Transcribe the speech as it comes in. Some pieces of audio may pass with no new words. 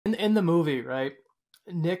in the movie, right,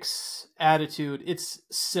 Nick's attitude, it's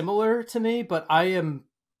similar to me, but I am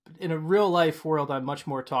in a real life world, I'm much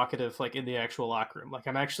more talkative, like in the actual locker room. Like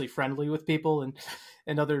I'm actually friendly with people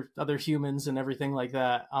and other humans and everything like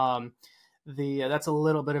that. That's a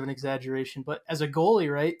little bit of an exaggeration, but as a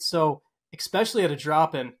goalie, right? So especially at a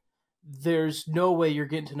drop-in, there's no way you're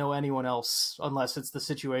getting to know anyone else unless it's the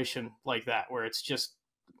situation like that where it's just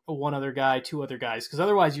one other guy, two other guys, because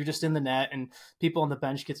otherwise you're just in the net and people on the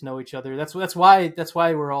bench get to know each other. That's why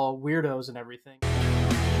we're all weirdos and everything.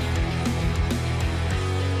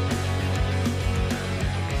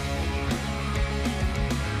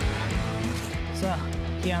 So,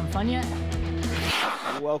 you having fun yet?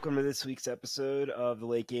 Welcome to this week's episode of the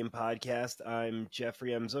Late Game Podcast. I'm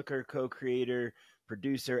Jeffrey M. Zucker, co-creator,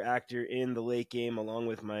 producer, actor in the Late Game, along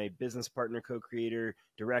with my business partner, co-creator,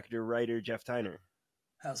 director, writer, Jeff Tyner.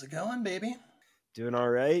 How's it going, baby? Doing all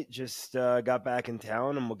right. Just got back in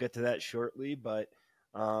town, and we'll get to that shortly. But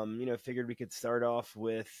figured we could start off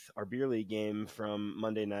with our beer league game from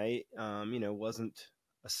Monday night. Wasn't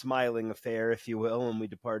a smiling affair, if you will, when we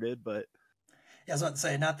departed. But yeah, I was about to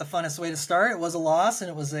say, not the funnest way to start. It was a loss, and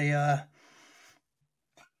it was a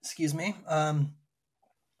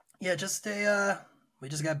we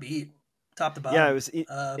just got beat top to bottom. Yeah,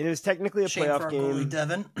 it was technically a playoff game. Goalie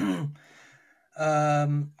Devin.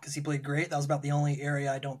 Because he played great. That was about the only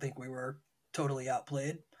area I don't think we were totally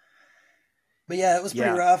outplayed. But yeah, it was pretty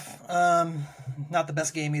rough. Not the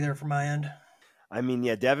best game either from my end. I mean,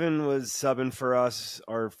 yeah, Devin was subbing for us,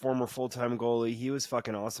 our former full-time goalie. He was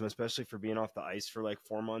fucking awesome, especially for being off the ice for like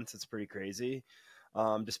 4 months. It's pretty crazy.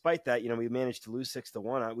 Despite that, we managed to lose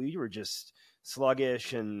 6-1. We were just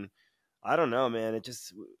sluggish, and I don't know, man. It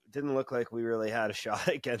just didn't look like we really had a shot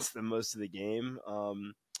against them most of the game.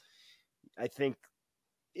 I think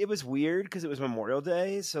it was weird because it was Memorial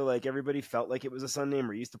Day, so like everybody felt like it was a Sunday, and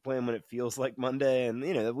we're used to playing when it feels like Monday, and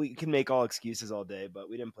we can make all excuses all day, but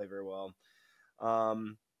we didn't play very well.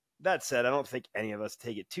 That said, I don't think any of us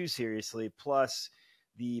take it too seriously. Plus,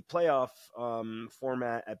 the playoff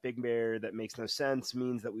format at Big Bear that makes no sense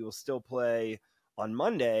means that we will still play on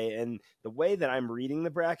Monday, and the way that I'm reading the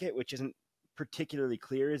bracket, which isn't particularly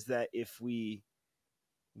clear, is that if we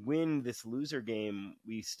win this loser game,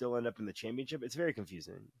 we still end up in the championship. It's very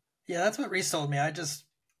confusing. Yeah, that's what Reese told me. I just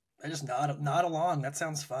nod along. That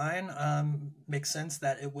sounds fine. Makes sense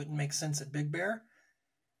that it wouldn't make sense at Big Bear.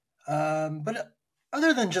 But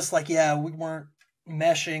other than just like, yeah, we weren't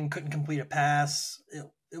meshing, couldn't complete a pass.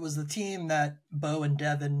 It was the team that Bo and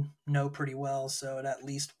Devin know pretty well, so it at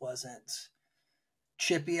least wasn't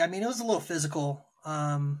chippy. I mean, it was a little physical,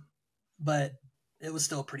 but it was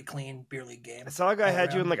still a pretty clean beer league game. I saw a guy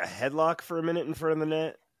had you in like a headlock for a minute in front of the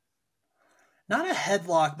net. Not a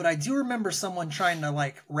headlock, but I do remember someone trying to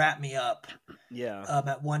like wrap me up. Yeah.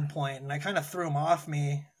 At one point, and I kind of threw him off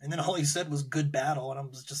me, and then all he said was "good battle," and I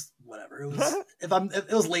was just whatever. It was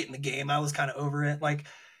it was late in the game, I was kind of over it. Like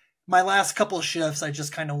my last couple of shifts, I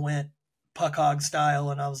just kind of went puck hog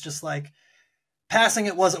style, and I was just like passing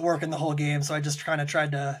it wasn't working the whole game, so I just kind of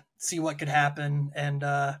tried to see what could happen, and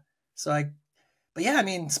But yeah, I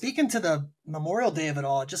mean, speaking to the Memorial Day of it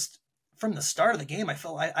all, just from the start of the game, I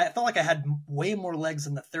felt like I had way more legs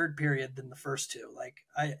in the third period than the first two. Like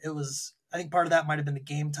I think part of that might have been the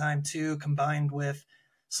game time too, combined with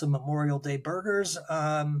some Memorial Day burgers.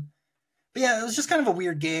 But yeah, it was just kind of a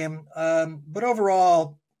weird game. But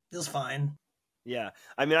overall, it was fine. Yeah,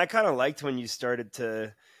 I mean, I kind of liked when you started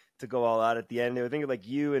to go all out at the end. I think like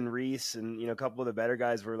you and Reese and a couple of the better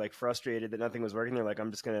guys were like frustrated that nothing was working. They're like,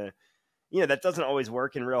 I'm just gonna. That doesn't always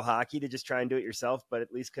work in real hockey to just try and do it yourself, but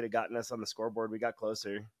at least could have gotten us on the scoreboard. We got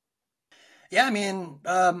closer. Yeah, I mean,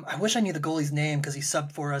 I wish I knew the goalie's name because he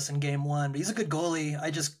subbed for us in game one, but he's a good goalie.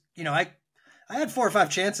 I just, I had 4 or 5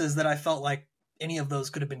 chances that I felt like any of those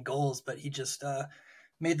could have been goals, but he just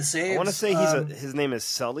made the saves. I want to say his name is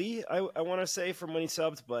Sully, I want to say, from when he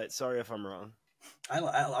subbed, but sorry if I'm wrong.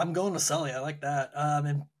 I'm going with Sully. I like that.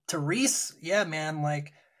 And to Reese, yeah, man,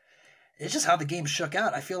 like, it's just how the game shook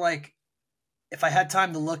out. I feel like if I had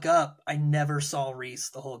time to look up, I never saw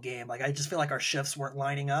Reese the whole game. Like I just feel like our shifts weren't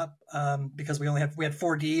lining up because we had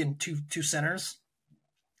 4D and two centers.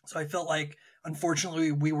 So I felt like,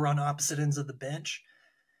 unfortunately, we were on opposite ends of the bench.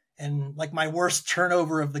 And like my worst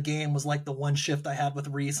turnover of the game was like the one shift I had with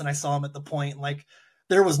Reese, and I saw him at the point. And, like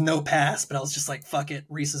there was no pass, but I was just like, "Fuck it,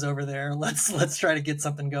 Reese is over there. Let's try to get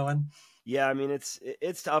something going." Yeah, I mean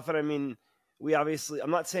it's tough, and I mean. We obviously,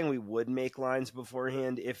 I'm not saying we would make lines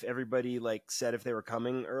beforehand if everybody like said if they were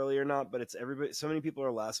coming early or not, but it's everybody, so many people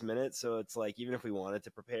are last minute. So it's like, even if we wanted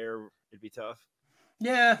to prepare, it'd be tough.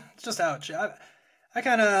 Yeah. It's just how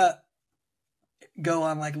I go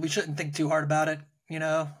on like we shouldn't think too hard about it. You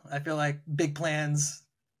know, I feel like big plans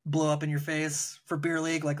blow up in your face for beer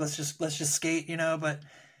league. Like let's just skate. You know, but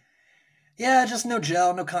yeah, just no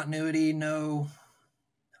gel, no continuity, no.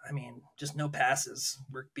 I mean, just no passes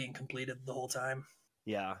work being completed the whole time.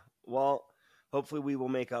 Yeah. Well, hopefully we will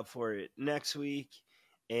make up for it next week.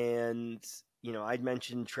 And, I'd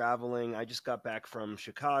mentioned traveling. I just got back from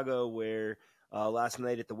Chicago where last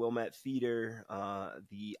night at the Wilmette Theater,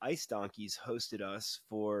 the Ice Donkeys hosted us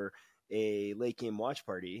for a late game watch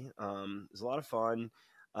party. It was a lot of fun.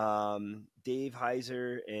 Dave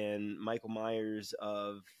Heiser and Michael Myers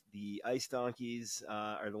of the Ice Donkeys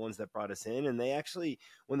are the ones that brought us in. And they actually,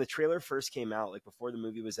 when the trailer first came out, like before the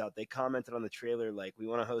movie was out, they commented on the trailer, like, we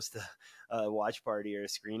want to host a watch party or a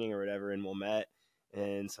screening or whatever in Wilmette.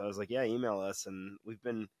 And so I was like, yeah, email us. And we've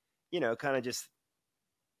been, kind of just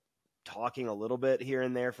talking a little bit here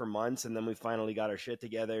and there for months. And then we finally got our shit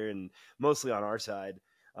together, and mostly on our side,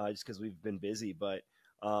 just because we've been busy. But,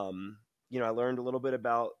 I learned a little bit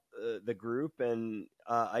about the group, and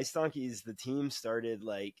Ice Donkeys, the team started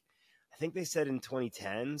I think they said in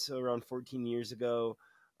 2010, so around 14 years ago,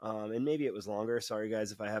 and maybe it was longer. Sorry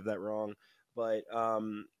guys if I have that wrong, but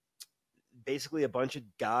basically a bunch of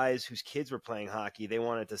guys whose kids were playing hockey, they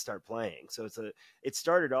wanted to start playing. So it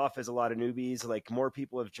started off as a lot of newbies. Like more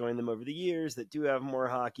people have joined them over the years that do have more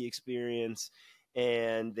hockey experience,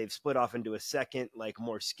 and they've split off into a second,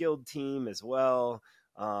 more skilled team as well.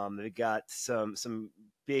 They got some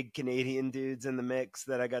big Canadian dudes in the mix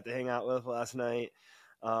that I got to hang out with last night.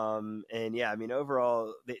 And yeah, I mean,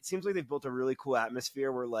 overall, it seems like they've built a really cool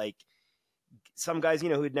atmosphere where some guys,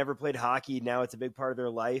 who'd never played hockey, now it's a big part of their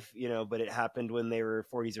life, but it happened when they were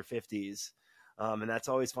 40s or 50s. And that's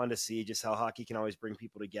always fun to see, just how hockey can always bring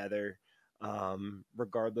people together,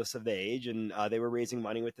 regardless of the age. And they were raising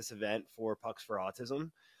money with this event for Pucks for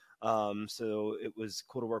Autism. So it was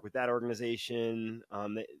cool to work with that organization.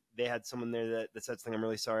 They had someone there that said something. I'm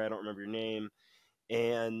really sorry, I don't remember your name.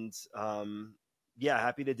 And yeah,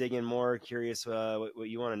 happy to dig in more. Curious what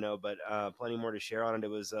you want to know, but plenty more to share on it. It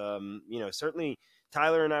was, certainly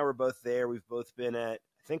Tyler and I were both there. We've both been at,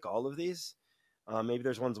 I think, all of these. Maybe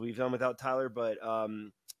there's ones we've done without Tyler, but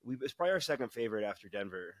it's probably our second favorite after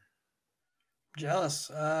Denver.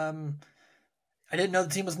 Jealous. I didn't know the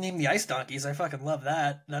team was named the Ice Donkeys. I fucking love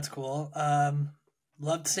that. That's cool.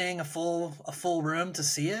 Loved seeing a full room to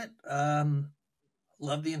see it.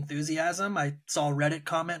 Love the enthusiasm. I saw a Reddit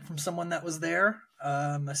comment from someone that was there.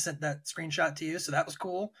 I sent that screenshot to you, so that was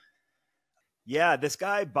cool. Yeah, this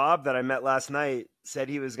guy, Bob, that I met last night, said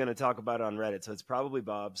he was going to talk about it on Reddit, so it's probably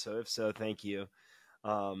Bob. So if so, thank you. It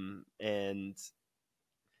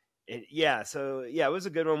was a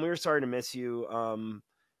good one. We were sorry to miss you.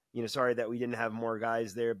 Sorry that we didn't have more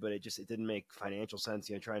guys there, but it didn't make financial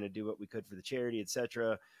sense, trying to do what we could for the charity,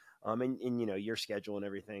 etc. And your schedule and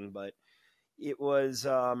everything, but it was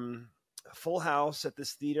a full house at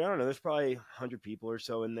this theater. I don't know, there's probably 100 people or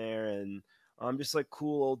so in there, and just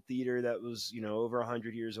cool old theater that was, over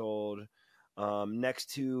 100 years old,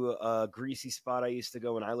 next to a greasy spot I used to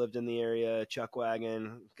go when I lived in the area, Chuck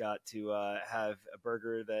Wagon. Got to have a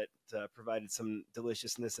burger that provided some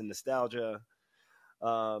deliciousness and nostalgia.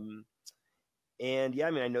 And yeah,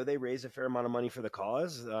 I mean, I know they raised a fair amount of money for the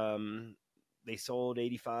cause. They sold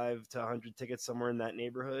 85 to 100 tickets, somewhere in that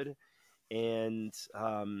neighborhood. And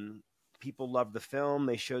people loved the film.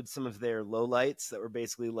 They showed some of their lowlights that were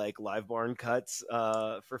basically live barn cuts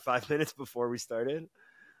for 5 minutes before we started.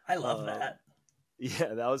 I love that.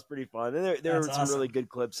 Yeah, that was pretty fun. And there were some really good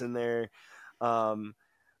clips in there. God.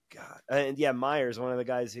 And yeah, Myers, one of the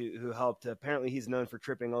guys who helped. Apparently, he's known for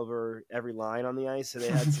tripping over every line on the ice. So they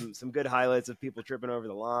had some good highlights of people tripping over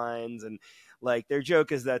the lines. And their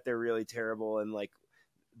joke is that they're really terrible, and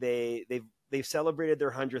they've celebrated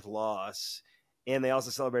their 100th loss, and they also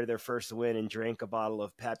celebrated their first win and drank a bottle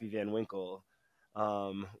of Pappy Van Winkle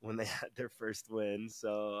when they had their first win.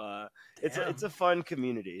 So it's a fun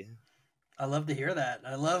community. I love to hear that.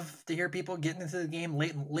 I love to hear people getting into the game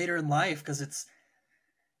later in life, because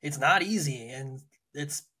it's not easy, and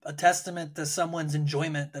it's a testament to someone's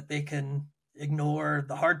enjoyment that they can ignore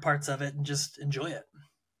the hard parts of it and just enjoy it.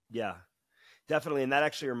 Yeah. Definitely. And that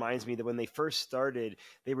actually reminds me that when they first started,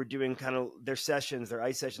 they were doing kind of their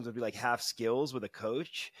ice sessions would be half skills with a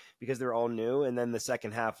coach, because they're all new. And then the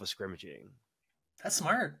second half was scrimmaging. That's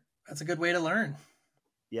smart. That's a good way to learn.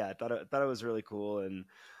 Yeah. I thought it was really cool. And,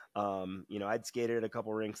 I'd skated at a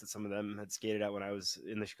couple rinks that some of them had skated at when I was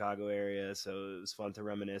in the Chicago area. So it was fun to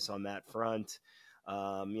reminisce on that front.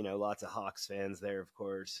 Lots of Hawks fans there, of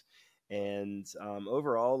course. And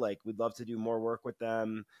overall, we'd love to do more work with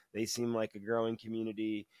them. They seem like a growing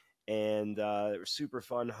community. and they were super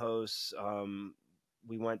fun hosts.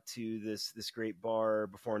 We went to this great bar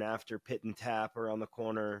before and after, Pit and Tap around the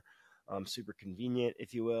corner, super convenient,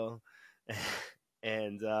 if you will.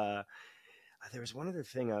 And there was one other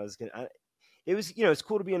thing I was gonna. It was, it's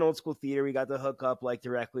cool to be in old school theater. We got to hook up like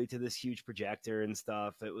directly to this huge projector and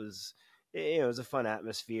stuff. It was a fun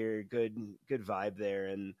atmosphere, good vibe there,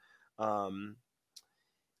 and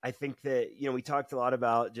I think that, we talked a lot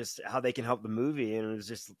about just how they can help the movie, and it was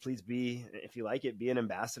just, please be, if you like it, be an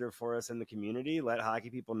ambassador for us in the community. Let hockey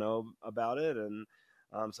people know about it. And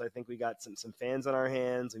so I think we got some fans on our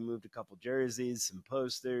hands. We moved a couple jerseys, some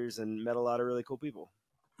posters, and met a lot of really cool people.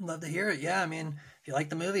 Love to hear it. Yeah, I mean, if you like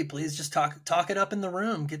the movie, please just talk it up in the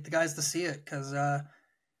room. Get the guys to see it, because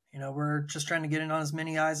we're just trying to get it on as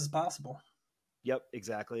many eyes as possible. Yep,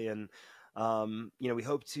 exactly. And we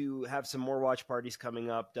hope to have some more watch parties coming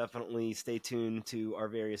up. Definitely stay tuned to our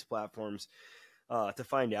various platforms to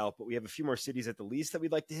find out. But we have a few more cities at the least that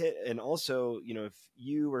we'd like to hit. And also, if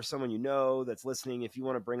you or someone that's listening, if you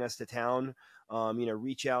want to bring us to town,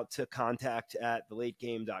 reach out to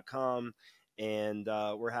contact@thelategame.com. And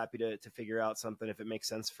we're happy to figure out something if it makes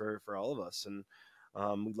sense for all of us. And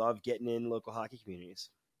we love getting in local hockey communities.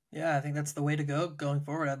 Yeah, I think that's the way to go going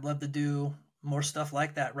forward. I'd love to do more stuff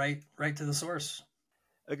like that, right to the source.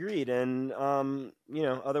 Agreed. And,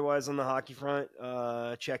 otherwise on the hockey front,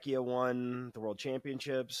 Czechia won the World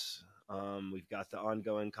Championships. We've got the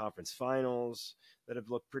ongoing conference finals that have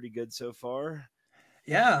looked pretty good so far.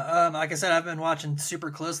 Yeah, like I said, I've been watching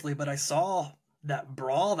super closely, but I saw that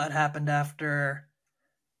brawl that happened after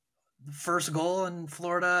the first goal in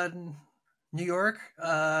Florida and New York.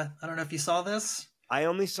 I don't know if you saw this. I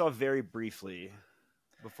only saw very briefly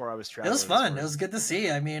before I was traveling. It was fun. It was good to see.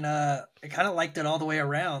 I mean, I kind of liked it all the way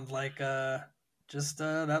around. Like, that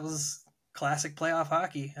was classic playoff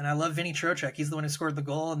hockey. And I love Vinny Trocheck. He's the one who scored the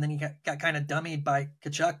goal, and then he got kind of dummied by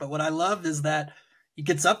Tkachuk. But what I love is that he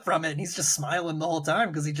gets up from it and he's just smiling the whole time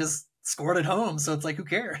because he just scored at home. So it's like, who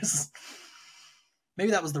cares?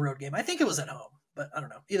 Maybe that was the road game. I think it was at home, but I don't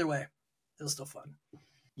know. Either way, it was still fun.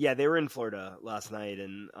 Yeah, they were in Florida last night.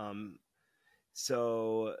 And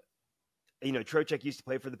so, Trocheck used to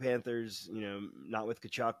play for the Panthers, not with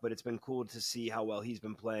Tkachuk, but it's been cool to see how well he's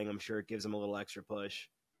been playing. I'm sure it gives him a little extra push.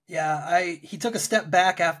 Yeah, he took a step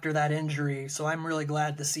back after that injury, so I'm really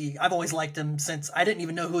glad to see. I've always liked him since I didn't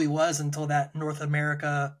even know who he was until that North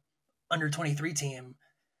America under-23 team.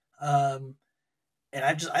 And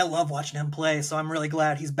I love watching him play, so I'm really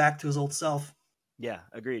glad he's back to his old self. Yeah,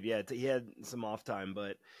 agreed. Yeah, he had some off time,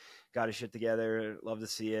 but got his shit together. Love to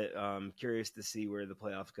see it. Curious to see where the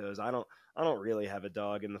playoff goes. I don't really have a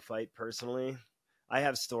dog in the fight personally. I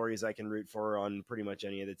have stories I can root for on pretty much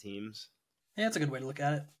any of the teams. Yeah, it's a good way to look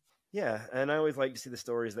at it. Yeah, and I always like to see the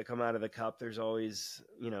stories that come out of the Cup. There's always,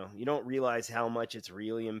 you don't realize how much it's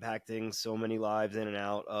really impacting so many lives in and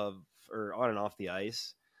out of, or on and off the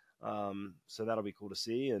ice. So that'll be cool to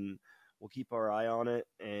see, and we'll keep our eye on it.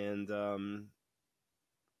 And,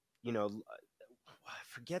 I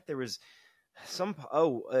forget there was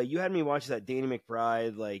you had me watch that Danny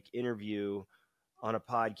McBride interview on a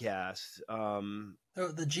podcast.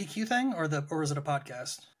 The GQ thing, or was it a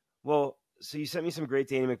podcast? Well, so you sent me some great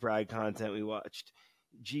Danny McBride content. We watched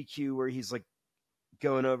GQ where he's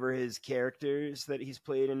going over his characters that he's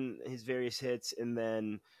played in his various hits, and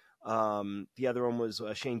then the other one was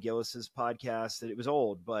Shane Gillis's podcast. It was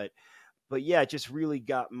old, but yeah, it just really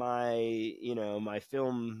got my my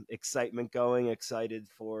film excitement going. Excited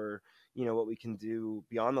for what we can do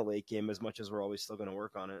beyond the late game, as much as we're always still going to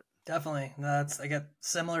work on it. Definitely, I get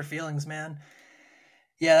similar feelings, man.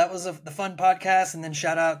 Yeah, that was the fun podcast, and then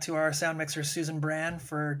shout out to our sound mixer Susan Brand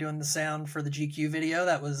for doing the sound for the GQ video.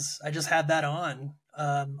 I just had that on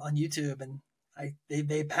YouTube, and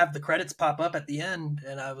they have the credits pop up at the end,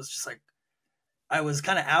 and I was just like, I was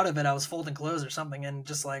kind of out of it. I was folding clothes or something, and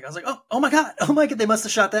just I was like, oh my god, they must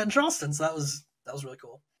have shot that in Charleston. So that was really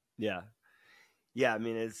cool. Yeah. I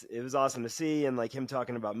mean, it was awesome to see, and him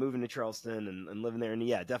talking about moving to Charleston and living there, and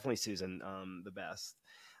yeah, definitely Susan, the best.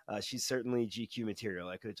 She's certainly GQ material.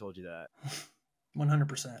 I could have told you that.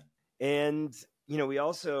 100%. And, we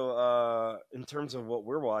also, in terms of what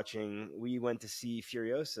we're watching, we went to see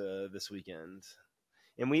Furiosa this weekend.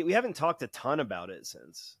 And we haven't talked a ton about it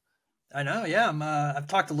since. I know, yeah. I've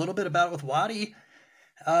talked a little bit about it with Waddy.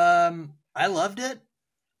 I loved it.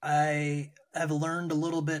 I have learned a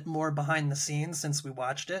little bit more behind the scenes since we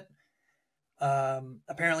watched it.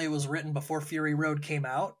 Apparently it was written before Fury Road came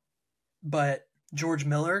out, but George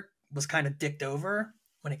Miller was kind of dicked over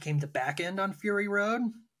when it came to back end on Fury Road.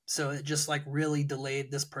 So it just really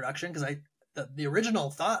delayed this production, because the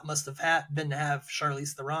original thought must have been to have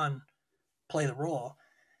Charlize Theron play the role,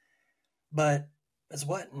 but it's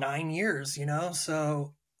 9 years,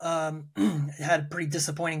 so it had pretty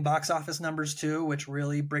disappointing box office numbers too, which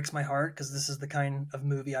really breaks my heart because this is the kind of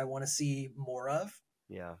movie I want to see more of.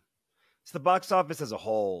 Yeah, it's the box office as a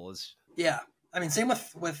whole is. Yeah, I mean, same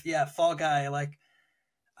with Fall Guy. Like,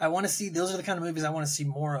 I want to see, those are the kind of movies I want to see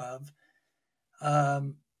more of.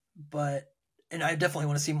 And I definitely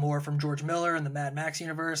want to see more from George Miller and the Mad Max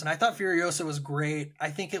universe. And I thought Furiosa was great. I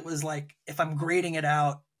think it was like, if I'm grading it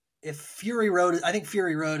out, I think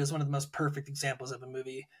Fury Road is one of the most perfect examples of a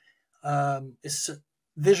movie. It's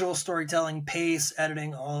visual storytelling, pace,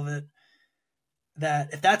 editing, all of it.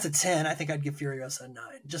 That if that's a 10, I think I'd give Furiosa a 9,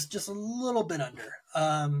 just a little bit under.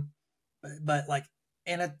 But like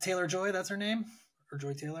Anna Taylor-Joy, that's her name, or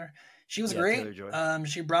Joy Taylor. She was great.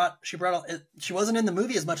 She wasn't in the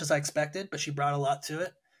movie as much as I expected, but she brought a lot to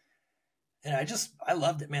it. And I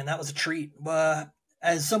loved it, man. That was a treat.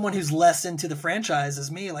 As someone who's less into the franchise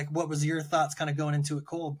as me, like, what was your thoughts kind of going into it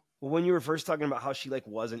cold? Well, when you were first talking about how she like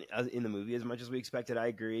wasn't in the movie as much as we expected, I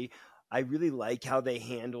agree. I really like how they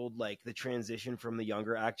handled like the transition from the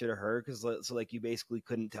younger actor to her, because so like you basically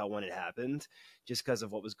couldn't tell when it happened just because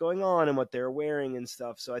of what was going on and what they were wearing and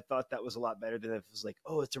stuff. So I thought that was a lot better than if it was like,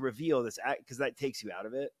 oh, it's a reveal, this act, because that takes you out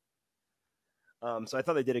of it. So I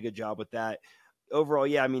thought they did a good job with that. Overall,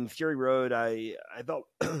 yeah, I mean, Fury Road, I thought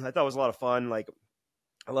I thought was a lot of fun. Like,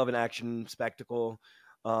 I love an action spectacle.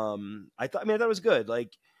 I thought it was good.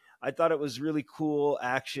 Like, I thought it was really cool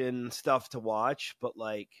action stuff to watch, but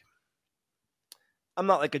like, I'm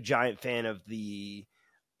not like a giant fan of the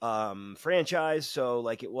franchise, so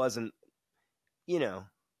like it wasn't,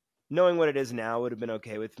 knowing what it is now would have been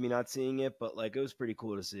okay with me not seeing it, but like it was pretty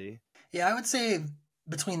cool to see. Yeah, I would say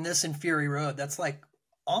between this and Fury Road, that's like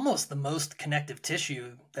almost the most connective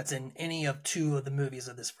tissue that's in any of two of the movies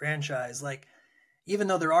of this franchise. Like, even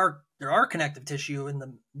though there are connective tissue in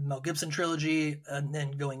the Mel Gibson trilogy and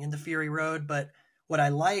then going into Fury Road, but what I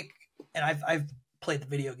like, and I've played the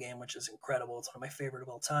video game, which is incredible. It's one of my favorite of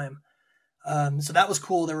all time. So that was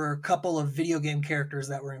cool. There were a couple of video game characters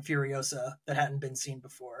that were in Furiosa that hadn't been seen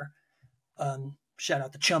before. Shout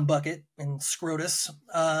out to Chum Bucket and Scrotus.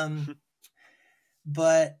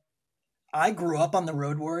 But I grew up on the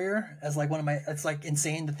Road Warrior as like it's like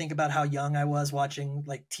insane to think about how young I was watching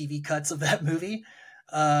like TV cuts of that movie.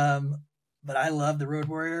 But I love the Road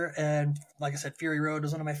Warrior, and like I said, Fury Road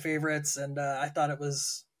was one of my favorites, and I thought it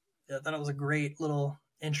was a great little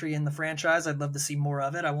entry in the franchise. I'd love to see more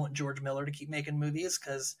of it. I want George Miller to keep making movies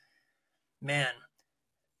because, man,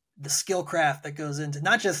 the skill craft that goes into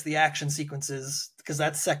not just the action sequences, because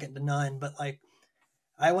that's second to none, but like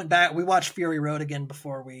I went back, we watched Fury Road again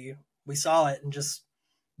before we saw it, and just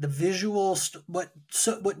the visual, what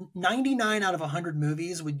 99 out of 100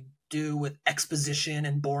 movies would do with exposition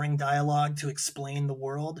and boring dialogue to explain the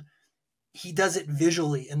world, he does it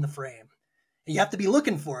visually in the frame. You have to be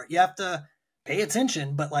looking for it. You have to pay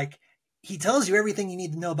attention, but like he tells you everything you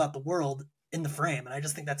need to know about the world in the frame. And I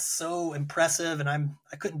just think that's so impressive. And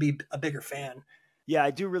I couldn't be a bigger fan. Yeah,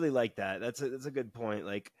 I do really like that. That's a good point.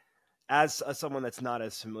 Like, as someone that's not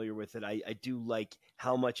as familiar with it, I do like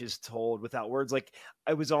how much is told without words. Like,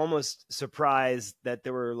 I was almost surprised that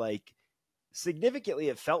there were like significantly,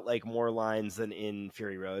 it felt like more lines than in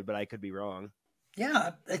Fury Road, but I could be wrong.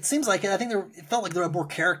 Yeah, it seems like it. I think it felt like there were more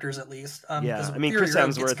characters at least. Yeah, I mean, Chris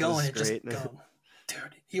Hemsworth was great. Dude,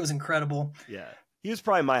 he was incredible. Yeah, he was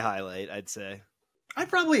probably my highlight, I'd say. I'd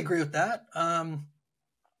probably agree with that.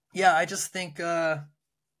 Yeah, I just think, when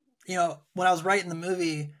I was writing the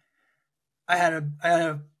movie, I had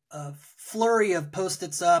a flurry of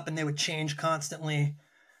Post-its up, and they would change constantly.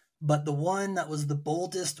 But the one that was the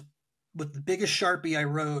boldest, with the biggest Sharpie I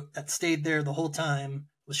wrote that stayed there the whole time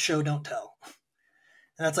was show, don't tell.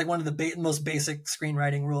 And that's like one of the most basic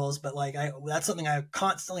screenwriting rules, but like that's something I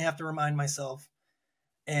constantly have to remind myself.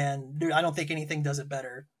 And dude, I don't think anything does it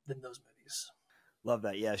better than those movies. Love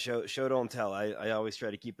that. Yeah, show don't tell. I always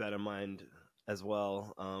try to keep that in mind as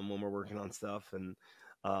well when we're working on stuff, and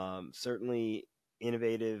certainly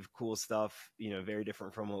innovative, cool stuff. Very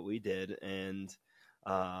different from what we did, and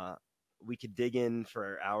we could dig in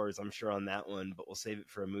for hours, I'm sure, on that one, but we'll save it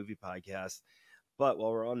for a movie podcast. But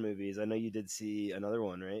while we're on movies, I know you did see another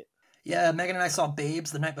one, right? Yeah, Megan and I saw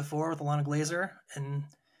Babes the night before with Alana Glazer, and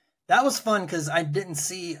that was fun because I didn't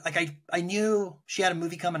see, like, I knew she had a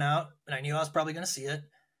movie coming out, and I knew I was probably going to see it,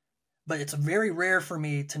 but it's very rare for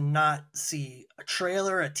me to not see a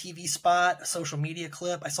trailer, a TV spot, a social media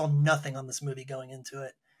clip. I saw nothing on this movie going into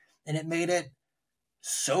it, and it made it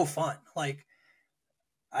so fun. Like,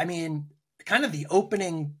 I mean, kind of the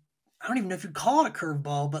opening I don't even know if you'd call it a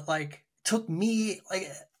curveball, but like took me, like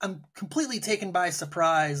I'm completely taken by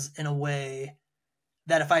surprise in a way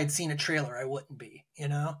that if I had seen a trailer, I wouldn't be, you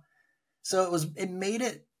know? So it made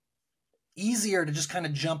it easier to just kind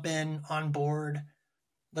of jump in on board.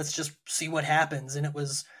 Let's just see what happens. And it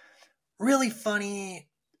was really funny,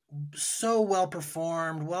 so well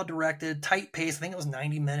performed, well directed, tight pace. I think it was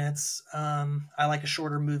 90 minutes. I like a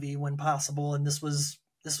shorter movie when possible. And this was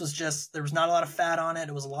just, there was not a lot of fat on it.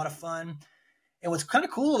 It was a lot of fun. And what's kind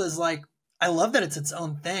of cool is like, I love that it's its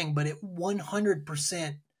own thing, but it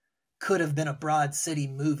 100% could have been a Broad City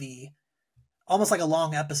movie, almost like a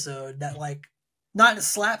long episode that like, not as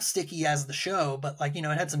slapsticky as the show, but like, you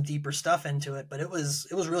know, it had some deeper stuff into it, but it was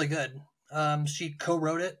really good. She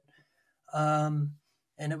co-wrote it. And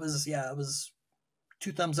it was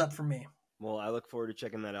 2 thumbs up for me. Well, I look forward to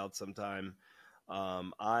checking that out sometime.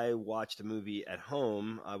 I watched a movie at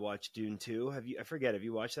home. I watched Dune 2. Have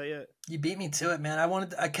you watched that yet? You beat me to it, man.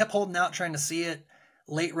 I kept holding out trying to see it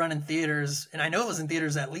late run in theaters. And I know it was in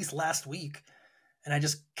theaters at least last week. And I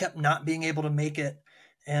just kept not being able to make it.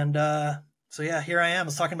 And, so yeah, here I am. I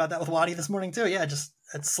was talking about that with Waddy this morning too. Yeah,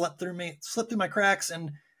 it slipped through my cracks.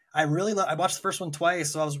 And I watched the first one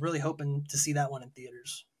twice. So I was really hoping to see that one in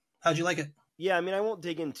theaters. How'd you like it? Yeah, I mean, I won't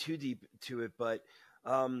dig in too deep to it, but,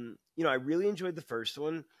 you know, I really enjoyed the first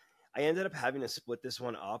one. I ended up having to split this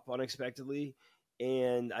one up unexpectedly,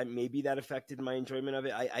 and maybe that affected my enjoyment of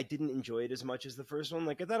it. I didn't enjoy it as much as the first one.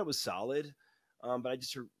 Like, I thought it was solid, but I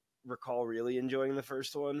just recall really enjoying the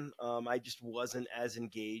first one. I just wasn't as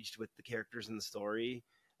engaged with the characters in the story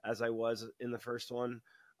as I was in the first one.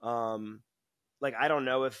 Like, I don't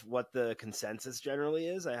know what the consensus generally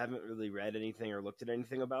is. I haven't really read anything or looked at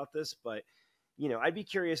anything about this, but, you know, I'd be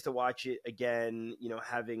curious to watch it again, you know,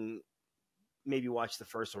 having maybe watched the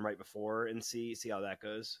first one right before and see how that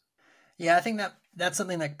goes. Yeah, I think that's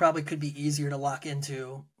something that probably could be easier to lock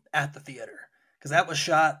into at the theater, because that was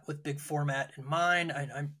shot with big format in mind.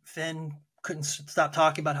 Finn couldn't stop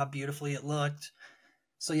talking about how beautifully it looked.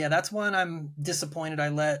 So yeah, that's one I'm disappointed I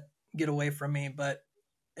let get away from me, but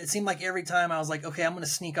it seemed like every time I was like, okay, I'm going to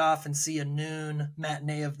sneak off and see a noon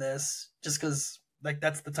matinee of this just because like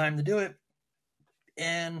that's the time to do it.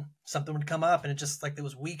 And something would come up and it just like there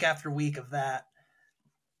was week after week of that.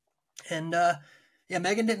 And yeah,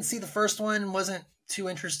 Megan didn't see the first one, wasn't too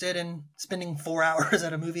interested in spending 4 hours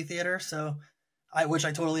at a movie theater. So which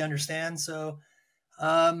I totally understand. So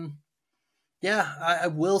yeah, I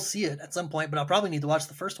will see it at some point, but I'll probably need to watch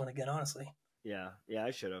the first one again, honestly. Yeah,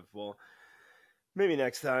 I should have. Well, maybe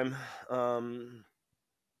next time.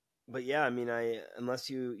 But yeah, I mean, unless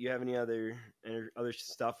you have any other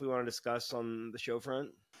stuff we want to discuss on the show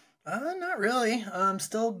front. Not really.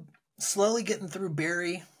 Still slowly getting through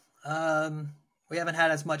Barry. We haven't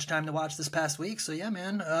had as much time to watch this past week, so yeah,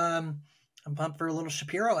 man. I'm pumped for a little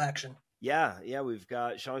Shapiro action. Yeah, we've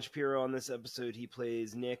got Sean Shapiro on this episode. He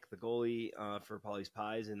plays Nick, the goalie for Polly's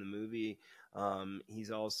Pies in the movie.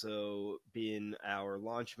 He's also been our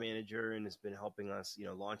launch manager and has been helping us, you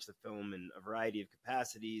know, launch the film in a variety of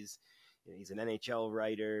capacities. You know, he's an NHL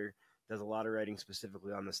writer, does a lot of writing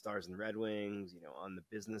specifically on the Stars and Red Wings, you know, on the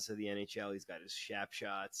business of the NHL. He's got his Shap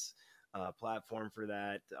Shots platform for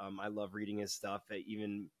that. I love reading his stuff,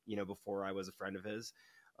 even, you know, before I was a friend of his.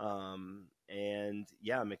 And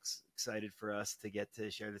yeah, I'm excited for us to get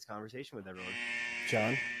to share this conversation with everyone.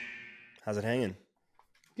 Sean, how's it hanging?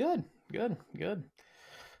 Good.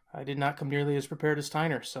 I did not come nearly as prepared as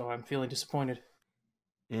Tyner, so I'm feeling disappointed.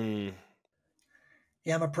 Yeah,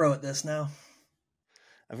 I'm a pro at this now.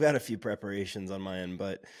 I've got a few preparations on my end,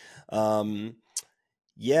 but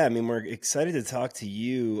yeah, I mean, we're excited to talk to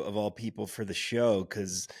you of all people for the show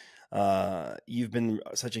because you've been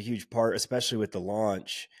such a huge part, especially with the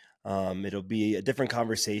launch. It'll be a different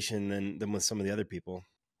conversation than with some of the other people.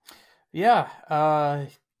 Yeah,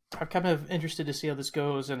 I'm kind of interested to see how this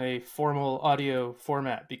goes in a formal audio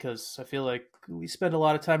format because I feel like we spend a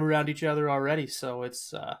lot of time around each other already. So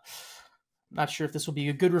it's not sure if this will be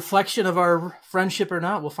a good reflection of our friendship or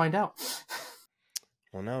not. We'll find out.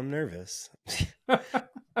 Well, now I'm nervous.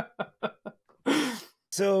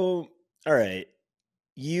 So, all right.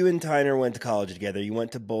 You and Tyner went to college together. You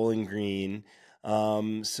went to Bowling Green.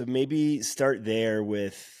 So maybe start there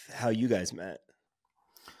with how you guys met.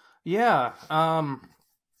 Yeah.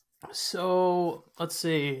 So let's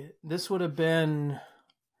see. This would have been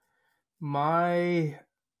my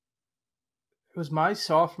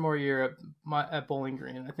sophomore year at Bowling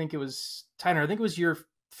Green. I think it was Tyner. I think it was your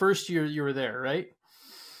first year you were there, right?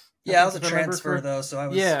 Yeah, I was a transfer though, so I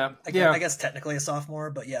was. Yeah, I guess technically a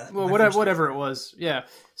sophomore, but yeah. Well, whatever it was. Yeah.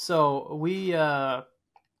 So we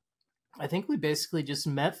I think we basically just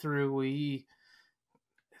met through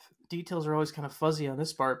details are always kind of fuzzy on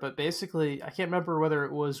this part, but basically I can't remember whether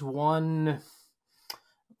it was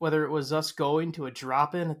us going to a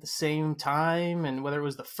drop-in at the same time, and whether it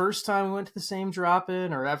was the first time we went to the same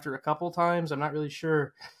drop-in or after a couple times. I'm not really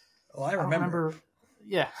sure. Oh, I remember.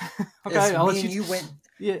 Yeah. Okay. I'll let you went.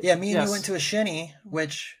 Yeah, me and you went to a shinny,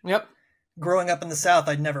 which Yep. Growing up in the South,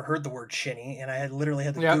 I'd never heard the word shinny, and I had literally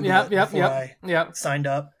had to Google it before I signed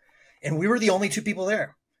up. And we were the only two people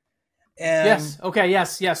there. And yes. Okay.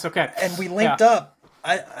 Yes. Okay. And we linked up.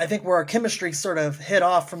 I think where our chemistry sort of hit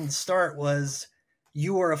off from the start was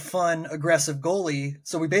you were a fun, aggressive goalie.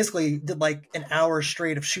 So we basically did like an hour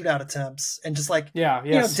straight of shootout attempts and just like,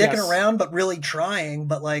 dicking around, but really trying.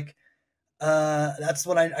 But like, that's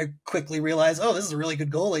when I quickly realized, oh, this is a really good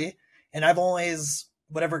goalie. And I've always,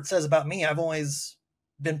 whatever it says about me, I've always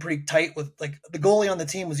been pretty tight with, like, the goalie on the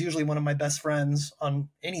team was usually one of my best friends on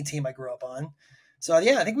any team I grew up on. So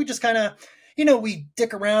yeah, I think we just kind of, we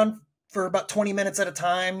dick around for about 20 minutes at a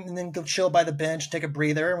time and then go chill by the bench, take a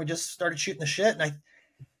breather. And we just started shooting the shit. And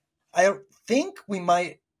I think we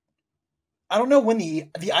might, I don't know when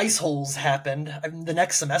the ice holes happened, the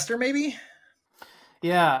next semester, maybe.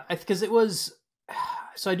 Yeah. Cause it was,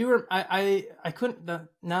 so I do, I couldn't,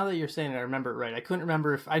 now that you're saying it, I remember it right. I couldn't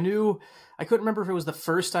remember if it was the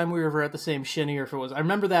first time we were ever at the same shinny or if it was, I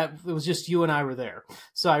remember that it was just you and I were there.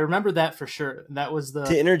 So I remember that for sure. That was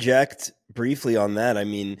To interject briefly on that, I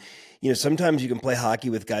mean, sometimes you can play hockey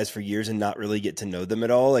with guys for years and not really get to know them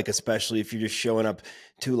at all. Like, especially if you're just showing up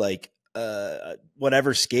to like,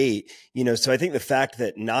 whatever skate, so I think the fact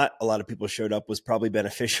that not a lot of people showed up was probably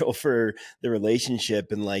beneficial for the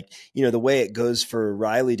relationship. And like, the way it goes for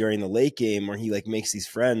Riley during the late game where he like makes these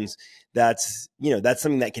friends, that's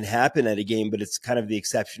something that can happen at a game, but it's kind of the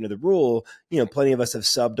exception to the rule. Plenty of us have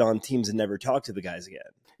subbed on teams and never talked to the guys again.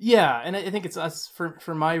 Yeah. And I think it's us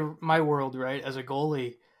for my world, right, as a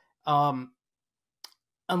goalie,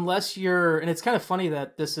 unless you're, and it's kind of funny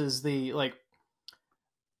that this is the, like,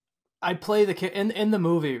 I play in the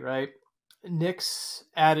movie, right? Nick's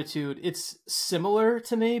attitude, it's similar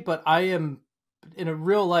to me, but I am in a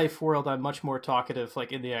real life world. I'm much more talkative,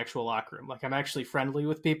 like in the actual locker room. Like I'm actually friendly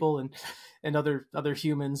with people and other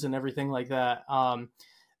humans and everything like that.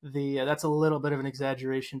 That's a little bit of an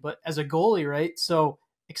exaggeration, but as a goalie, right? So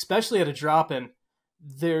especially at a drop-in,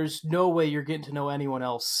 there's no way you're getting to know anyone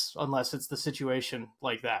else unless it's the situation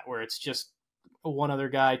like that, where it's just one other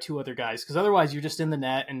guy, two other guys, because otherwise you're just in the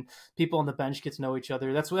net and people on the bench get to know each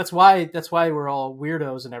other. That's why we're all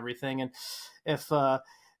weirdos and everything. And if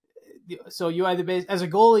so, you either as a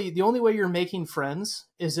goalie, the only way you're making friends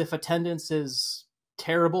is if attendance is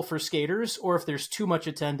terrible for skaters, or if there's too much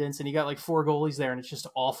attendance and you got like 4 goalies there and it's just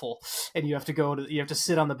awful, and you have to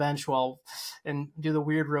sit on the bench and do the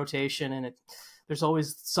weird rotation, and there's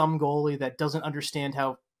always some goalie that doesn't understand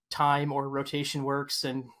how time or rotation works,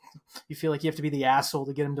 and you feel like you have to be the asshole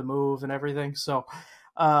to get him to move and everything. So,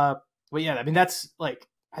 but yeah, I mean, that's like,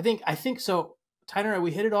 I think so. Tyner,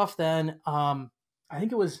 we hit it off then. I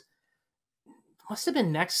think must have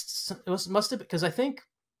been because I think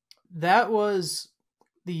that was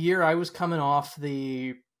the year I was coming off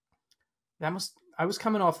the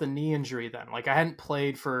knee injury then. Like I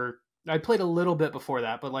played a little bit before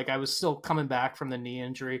that, but like I was still coming back from the knee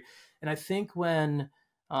injury. And I think when,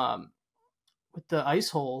 with the ice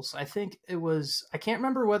holes, I think it was, I can't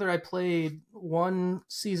remember whether I played one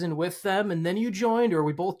season with them and then you joined, or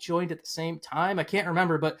we both joined at the same time. I can't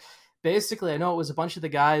remember, but basically I know it was a bunch of the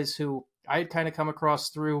guys who I had kind of come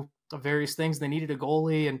across through various things. They needed a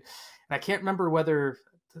goalie, and I can't remember whether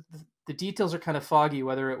the details are kind of foggy,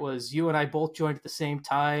 whether it was you and I both joined at the same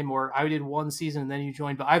time or I did one season and then you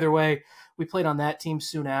joined. But either way, we played on that team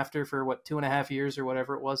soon after for 2.5 years or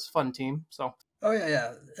whatever it was. Fun team. So. Oh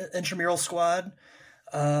yeah. Intramural squad.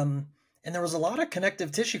 And there was a lot of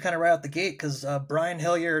connective tissue kind of right out the gate, because Brian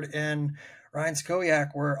Hilliard and Ryan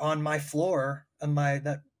Skoyak were on my floor in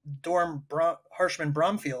that dorm, Harshman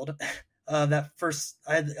Bromfield. That first,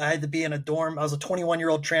 I had to be in a dorm. I was a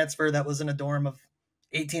 21-year-old transfer that was in a dorm of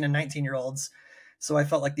 18 and 19-year-olds. So I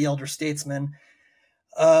felt like the elder statesman.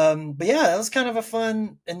 But yeah, that was kind of a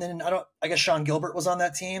fun. And then I guess Sean Gilbert was on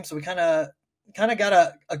that team. So we kind of got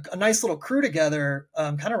a nice little crew together,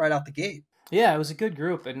 kind of right out the gate. Yeah, it was a good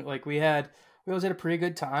group, and like we always had a pretty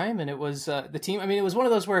good time, and it was the team. I mean, it was one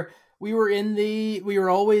of those where we were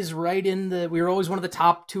always one of the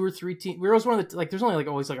top 2 or 3 teams. We were always one of the, like, there's only like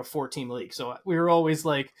always like a 4-team league, so we were always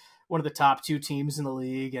like one of the top 2 teams in the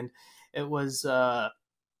league, and it was.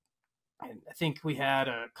 I think we had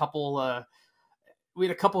a couple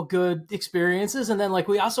good experiences, and then like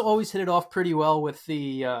we also always hit it off pretty well with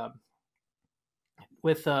the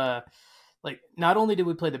with like not only did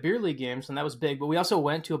we play the beer league games, and that was big, but we also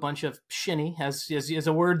went to a bunch of shinny, as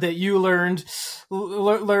a word that you learned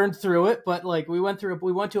through it. But like we went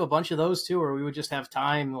to a bunch of those too, where we would just have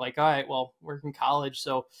time. Like, all right, well, we're in college,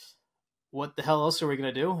 so what the hell else are we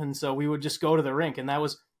gonna do? And so we would just go to the rink, and that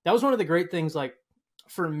was one of the great things. Like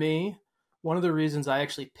for me, one of the reasons I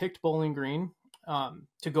actually picked Bowling Green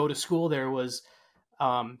to go to school there was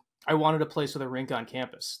I wanted a place with a rink on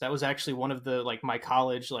campus. That was actually one of the like my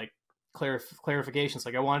college like clarifications.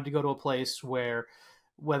 Like I wanted to go to a place where,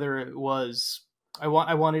 whether it was I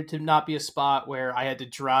wanted to not be a spot where I had to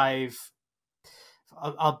drive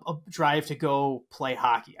a drive to go play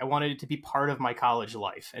hockey. I wanted it to be part of my college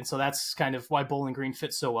life, and so that's kind of why Bowling Green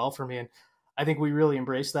fits so well for me. And I think we really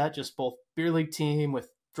embraced that, just both beer league team with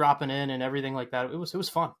dropping in and everything like that. It was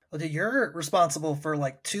fun. Well, dude, you're responsible for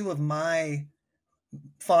like two of my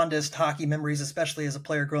fondest hockey memories, especially as a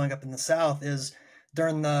player growing up in the South, is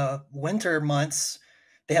during the winter months,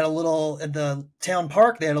 they had at the town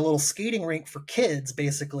park, they had a little skating rink for kids,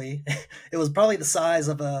 basically. It was probably the size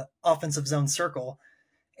of a offensive zone circle.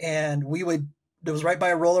 And it was right by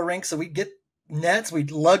a roller rink. So we'd get nets,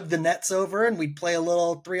 we'd lug the nets over and we'd play a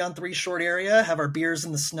little 3-on-3 short area, have our beers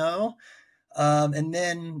in the snow. And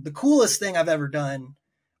then the coolest thing I've ever done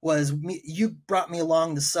was you brought me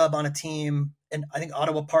along to sub on a team in, I think,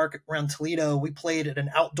 Ottawa Park around Toledo. We played at an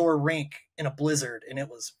outdoor rink in a blizzard, and it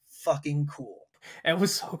was fucking cool. It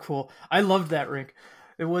was so cool. I loved that rink.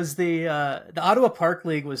 It was the Ottawa Park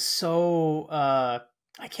League was so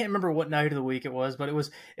I can't remember what night of the week it was, but it was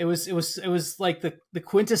like the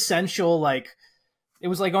quintessential, like it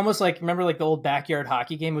was like almost like, remember like the old backyard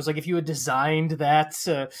hockey game? It was like if you had designed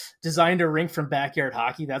a rink from backyard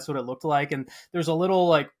hockey, that's what it looked like. And there's a little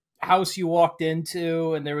like house you walked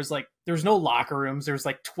into, and there was no locker rooms. There was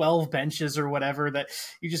like 12 benches or whatever that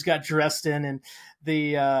you just got dressed in. And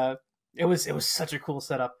it was such a cool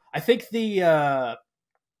setup. I think the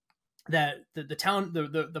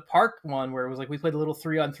park one where it was like we played a little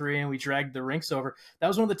 3-on-3 and we dragged the rinks over. That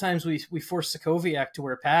was one of the times we forced Sokoviak to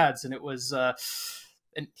wear pads, and it was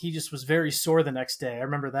and he just was very sore the next day. I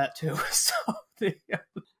remember that too.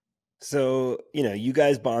 So, you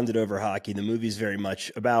guys bonded over hockey. The movie's very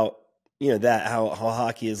much about, that how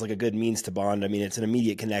hockey is like a good means to bond. I mean, it's an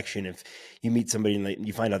immediate connection if you meet somebody and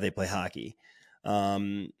you find out they play hockey.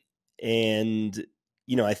 And,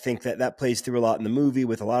 I think that plays through a lot in the movie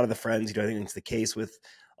with a lot of the friends. I think it's the case with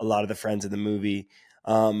a lot of the friends in the movie.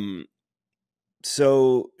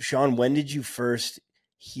 So, Sean, when did you first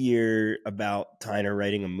hear about Tyner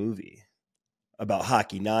writing a movie about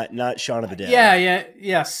hockey? Not Shaun of the Dead. Yeah.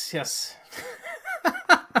 Yes. Is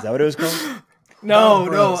that what it was called? No.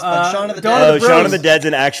 Shaun of the Dead. Shaun of the Dead's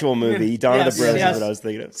an actual movie. Dawn of the Bros is what I was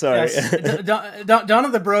thinking of. Sorry. Yes. Dawn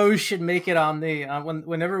of the Bros should make it on the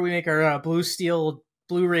whenever we make our Blue Steel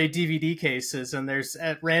Blu-ray DVD cases, and there's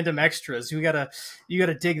at random extras. You gotta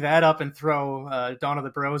dig that up and throw Dawn of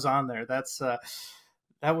the Bros on there. That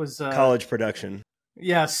was college production.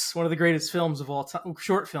 Yes, one of the greatest films of all time,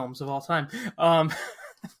 short films of all time. I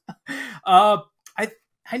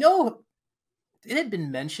know it had been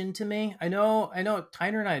mentioned to me. I know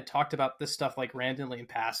Tyner and I had talked about this stuff like randomly in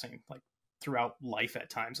passing, like throughout life at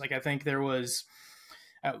times. Like I think there was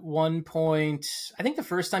at one point, I think the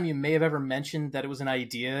first time you may have ever mentioned that it was an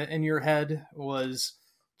idea in your head was,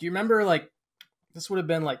 do you remember like this would have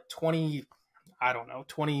been like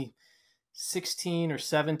 2016 or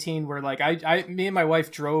 17, where like me and my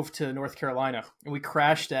wife drove to North Carolina and we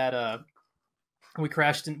crashed in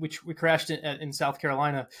South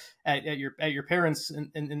Carolina at your parents'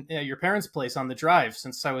 at your parents' place on the drive,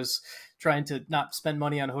 since I was trying to not spend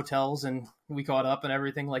money on hotels, and we caught up and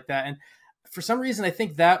everything like that. And for some reason, I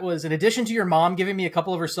think that was, in addition to your mom giving me a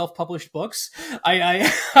couple of her self-published books,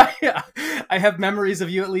 I have memories of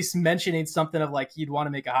you at least mentioning something of like you'd want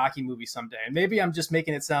to make a hockey movie someday. And maybe I'm just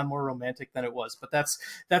making it sound more romantic than it was, but that's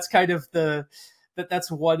kind of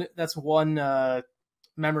that's one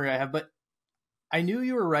memory I have. But I knew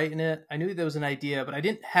you were writing it. I knew there was an idea, but I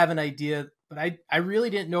didn't have an idea. But I really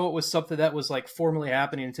didn't know it was something that was like formally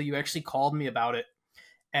happening until you actually called me about it.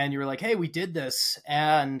 And you were like, hey, we did this,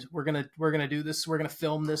 and we're going to do this. We're going to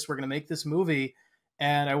film this. We're going to make this movie,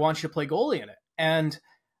 and I want you to play goalie in it. And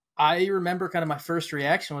I remember kind of my first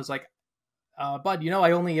reaction was like, Bud,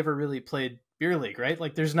 I only ever really played beer league, right?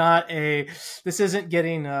 Like this isn't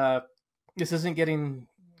getting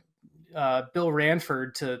Bill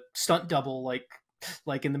Ranford to stunt double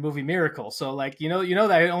like in the movie Miracle. So like,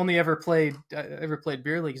 that I only ever played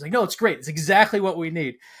beer league. He's like, no, it's great. It's exactly what we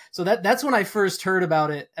need. So that's when I first heard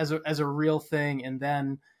about it as a real thing. And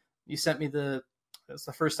then you sent me the It's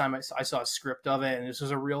the first time I saw a script of it, and this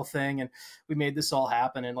was a real thing, and we made this all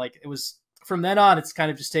happen. And like, it was, from then on, it's kind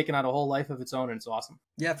of just taken on a whole life of its own, and it's awesome.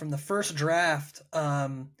 Yeah, from the first draft,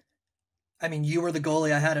 I mean, you were the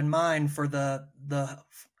goalie I had in mind for the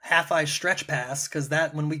half ice stretch pass, because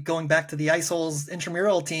that, when we going back to the Ice Holes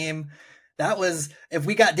intramural team, that was, if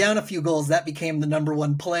we got down a few goals, that became the number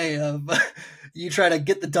one play of you try to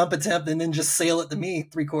get the dump attempt and then just sail it to me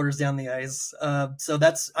 3/4 down the ice. So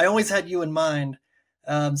that's, I always had you in mind.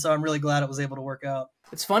 So I'm really glad it was able to work out.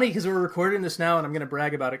 It's funny because we're recording this now, and I'm going to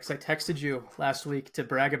brag about it because I texted you last week to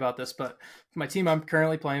brag about this. But my team I'm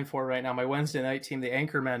currently playing for right now, my Wednesday night team, the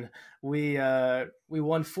Anchormen, we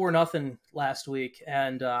won 4-0 last week,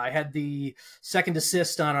 and I had the second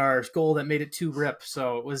assist on our goal that made it 2-rip.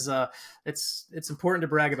 So it was it's important to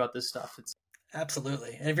brag about this stuff. It's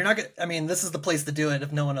absolutely, and if you're not gonna, I mean, this is the place to do it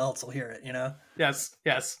if no one else will hear it. You know. Yes.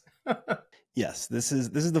 Yes, this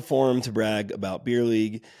is the forum to brag about beer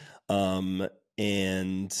league.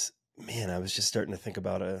 And man, I was just starting to think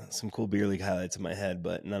about some cool beer league highlights in my head,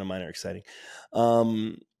 but none of mine are exciting.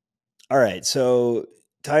 All right. So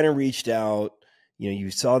Tyner reached out, you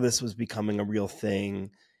saw this was becoming a real thing.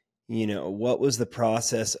 What was the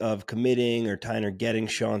process of committing, or Tyner getting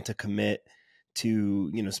Sean to commit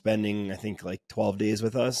to, spending, I think, like 12 days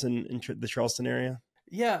with us in the Charleston area?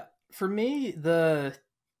 Yeah. For me,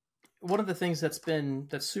 one of the things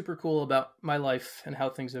that's super cool about my life and how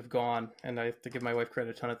things have gone, and I have to give my wife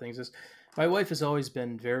credit a ton of things, is my wife has always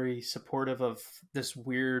been very supportive of this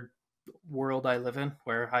weird world I live in,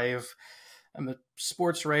 where I'm a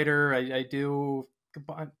sports writer. I do a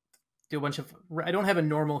bunch of, I don't have a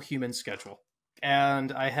normal human schedule,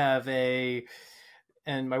 and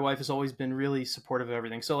and my wife has always been really supportive of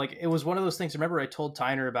everything. So like, it was one of those things. I remember I told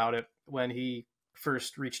Tyner about it when he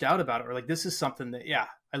first reached out about it. We're like, this is something that, yeah,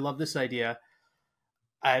 I love this idea.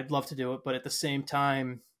 I'd love to do it. But at the same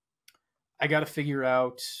time, I got to figure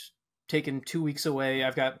out taking 2 weeks away.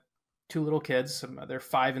 I've got 2 little kids. They're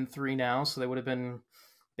 5 and 3 now. So they would have been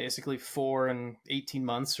basically 4 and 18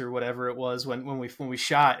 months or whatever it was when we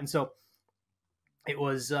shot. And so it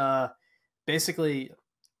was basically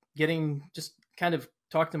getting, just kind of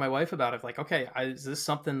talk to my wife about it. Like, okay, is this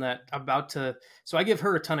something that I'm about to, so I give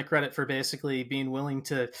her a ton of credit for basically being willing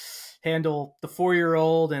to handle the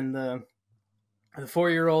 4-year-old and the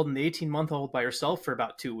 4-year-old and the 18-month-old by herself for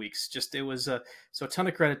about 2 weeks. Just, it was so a ton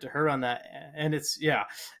of credit to her on that. And it's, yeah.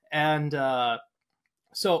 And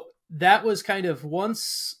so that was kind of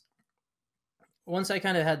once I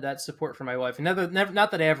kind of had that support from my wife, and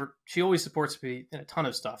not that she always supports me in a ton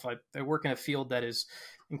of stuff. I work in a field that is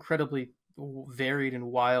incredibly varied and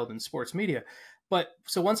wild in sports media. But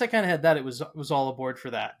so once I kind of had that, it was all aboard for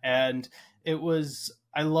that. And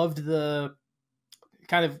I loved the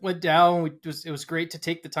kind of went down. It was great to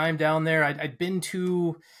take the time down there. I'd been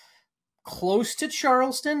too close to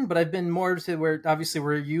Charleston, but I've been more to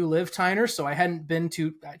where you live, Tyner. So I hadn't been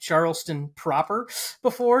to Charleston proper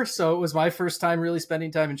before. So it was my first time really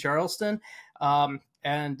spending time in Charleston.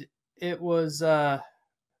 And it was,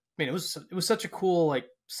 it was such a cool, like,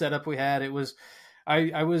 setup we had. It was,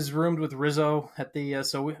 I was roomed with Rizzo at the,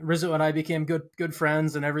 so Rizzo and I became good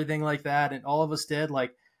friends and everything like that. And all of us did,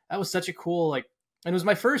 like, that was such a cool, like, and it was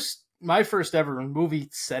my first ever movie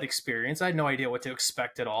set experience. I had no idea what to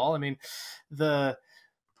expect at all. I mean, to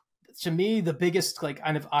me, the biggest, like,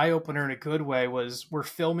 kind of eye opener in a good way was you're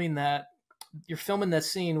filming that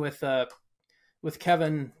scene with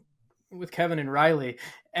Kevin and Riley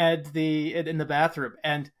in the bathroom.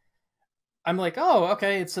 And I'm like, oh,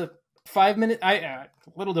 okay, it's a 5-minute.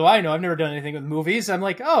 Little do I know, I've never done anything with movies. I'm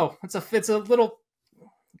like, oh, it's a little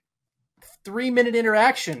 3-minute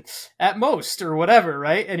interaction at most, or whatever,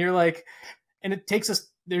 right? And you're like, and it takes us.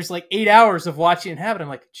 There's like 8 hours of watching it happen. I'm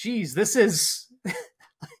like, geez, this is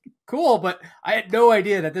cool, but I had no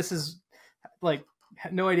idea that this is like,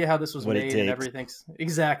 had no idea how this was made and everything.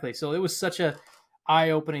 Exactly. So it was such a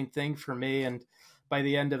eye-opening thing for me, and by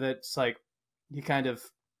the end of it, it's like you kind of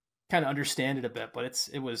understand it a bit, but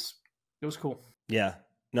it was cool. Yeah.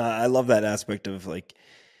 No, I love that aspect of like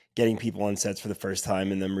getting people on sets for the first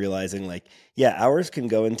time and them realizing like, yeah, hours can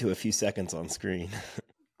go into a few seconds on screen.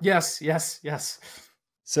 Yes.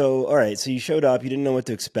 So, all right. So you showed up, you didn't know what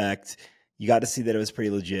to expect. You got to see that it was pretty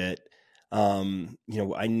legit.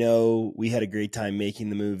 I know we had a great time making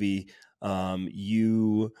the movie.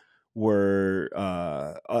 You were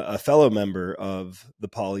a fellow member of the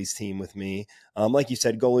Polly's team with me. Like you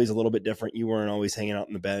said, goalie's a little bit different. You weren't always hanging out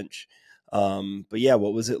on the bench. But yeah,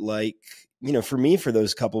 what was it like? For me, for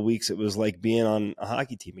those couple of weeks, it was like being on a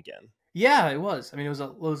hockey team again. Yeah, it was. I mean,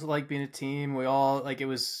 it was like being a team. We all, like,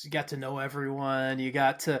 you got to know everyone. You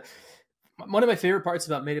got to, one of my favorite parts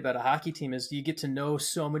about Made About a Hockey Team is you get to know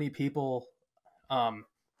so many people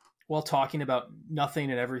while talking about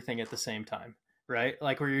nothing and everything at the same time, right?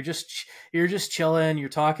 Like where you're just chilling, you're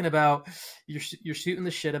talking about, you're shooting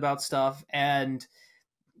the shit about stuff, and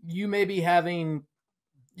you may be having,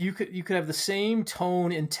 you could have the same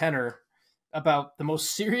tone and tenor about the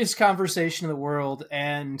most serious conversation in the world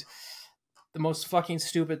and the most fucking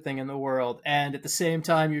stupid thing in the world, and at the same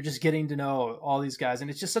time you're just getting to know all these guys, and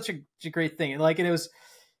it's just such a great thing. And like, and it was,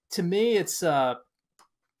 to me, it's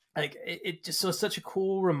like it just was such a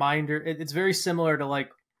cool reminder. It's very similar to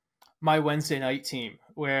like my Wednesday night team,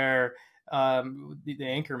 where the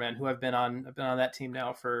Anchormen, who I've been on that team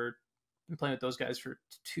now for, been playing with those guys for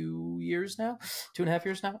 2.5 years now,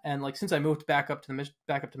 and like since I moved back up to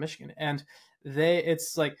Michigan, and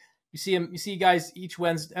it's like you see guys each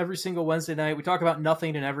Wednesday, every single Wednesday night. We talk about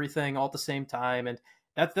nothing and everything all at the same time, and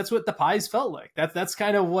that's what the Pies felt like. That's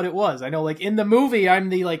kind of what it was. I know, like in the movie, I'm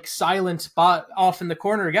the like silent spot off in the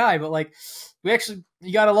corner guy, but like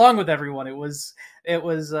you got along with everyone. It was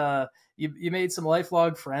you made some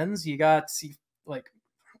lifelong friends. You got like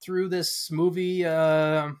through this movie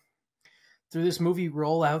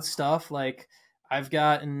rollout stuff. Like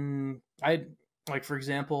like, for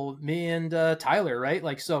example, me and Tyler, right?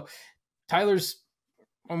 Like, so Tyler's,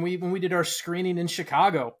 when we did our screening in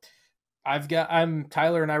Chicago,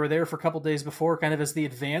 Tyler and I were there for a couple days before, kind of as the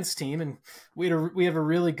advanced team, and we have a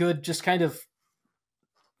really good, just kind of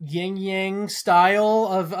yin yang style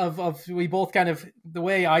of we both kind of, the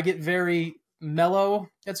way I get very mellow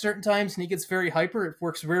at certain times and he gets very hyper, it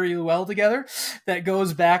works very well together. That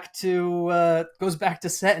goes back to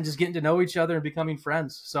set and just getting to know each other and becoming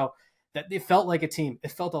friends. So that it felt like a team.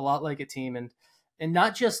 It felt a lot like a team, and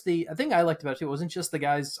not just the thing I liked about it too, it wasn't just the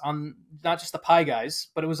guys on, not just the Pie guys,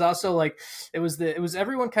 but it was also like it was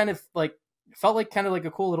everyone kind of like, felt like kind of like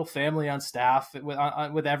a cool little family on staff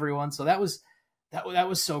with everyone. So that was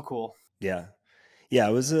so cool. Yeah.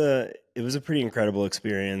 It was a pretty incredible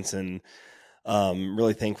experience, and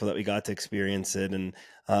really thankful that we got to experience it. And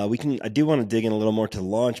I do want to dig in a little more to the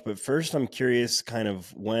launch, but first I'm curious kind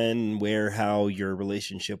of when, where, how your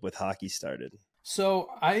relationship with hockey started. So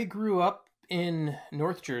I grew up in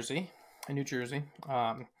New Jersey. You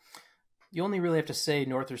only really have to say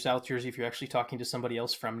North or South Jersey if you're actually talking to somebody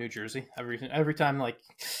else from New Jersey. Every time, like,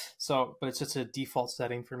 so, but it's just a default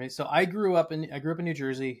setting for me. So I grew up in New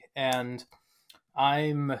Jersey, and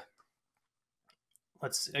I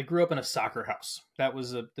grew up in a soccer house. That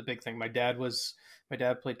was the big thing. My dad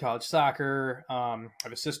played college soccer. I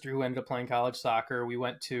have a sister who ended up playing college soccer. We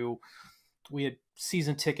had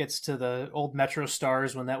season tickets to the old Metro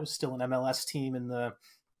Stars when that was still an MLS team when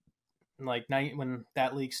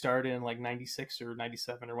that league started in like 96 or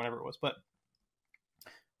 97 or whatever it was. But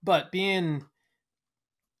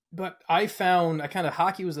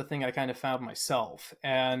hockey was the thing I kind of found myself.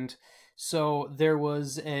 And so there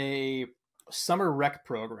was a summer rec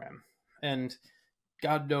program, and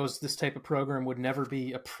God knows this type of program would never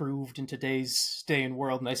be approved in today's day and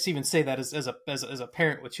world. And I even say that as a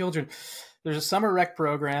parent with children. There's a summer rec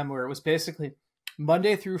program where it was basically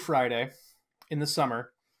Monday through Friday in the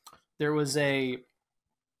summer. There was in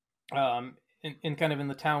kind of in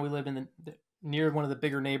the town we lived in, near one of the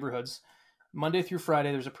bigger neighborhoods. Monday through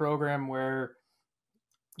Friday, there's a program where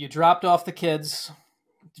you dropped off the kids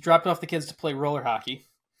to play roller hockey,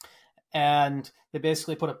 and they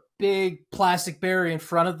basically put a big plastic barrier in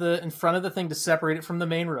front of the thing to separate it from the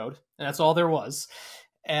main road, and that's all there was.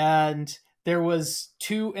 And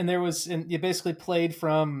you basically played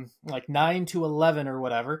from like 9 to 11 or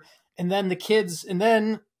whatever, and then the kids would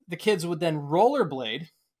then rollerblade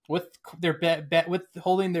with with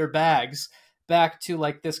holding their bags back to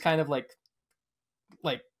like this kind of like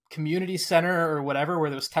community center or whatever,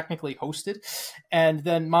 where it was technically hosted, and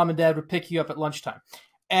then mom and dad would pick you up at lunchtime.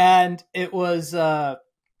 And it was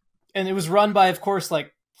run by, of course,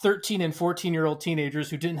 like 13 and 14-year-old teenagers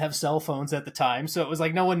who didn't have cell phones at the time. So it was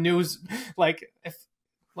like no one knew, it's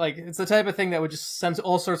the type of thing that would just send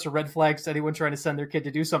all sorts of red flags to anyone trying to send their kid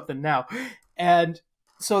to do something now. And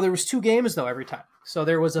so there was 2 games though every time. So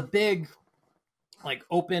there was a big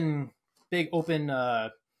open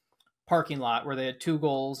parking lot where they had 2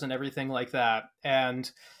 goals and everything like that. And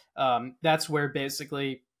that's where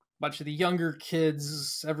basically a bunch of the younger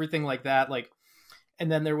kids, everything like that,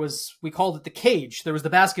 and then we called it the cage. There was the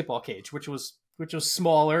basketball cage, which was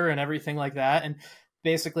smaller and everything like that. And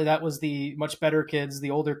basically that was the much better kids,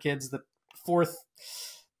 the older kids, the fourth,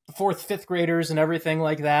 5th graders and everything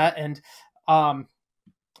like that. And I'm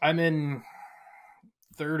in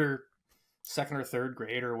 3rd or 2nd or 3rd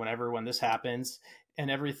grade or whenever when this happens,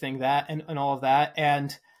 and everything that and all of that.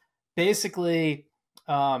 And basically,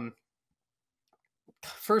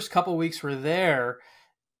 first couple weeks we're there,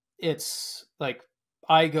 it's like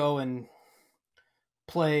I go and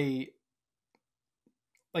play,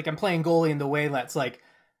 like I'm playing goalie in the way that's like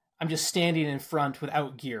I'm just standing in front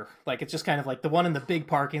without gear. Like it's just kind of like the one in the big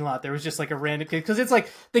parking lot. There was just like a random kid, because it's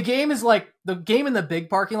like the game in the big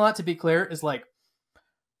parking lot, to be clear, is like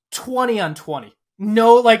 20 on 20.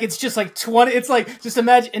 No, like it's just like 20. It's like, just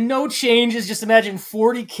imagine, and no changes. Just imagine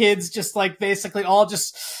 40 kids, just like basically all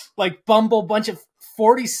just like bumble bunch of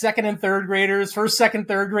 40 second and third graders, first, second,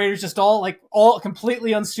 third graders, just all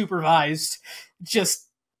completely unsupervised, just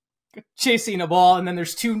chasing a ball. And then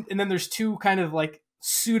there's two kind of like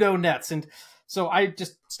pseudo nets. And so I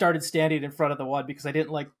just started standing in front of the one because I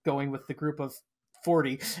didn't like going with the group of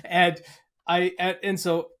 40. But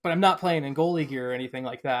I'm not playing in goalie gear or anything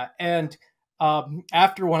like that. And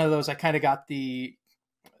after one of those, I kind of got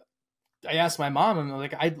I asked my mom, and I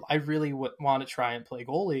was like, I really want to try and play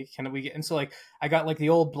goalie. Can we get? And so like, I got like the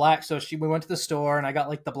old black. So we went to the store, and I got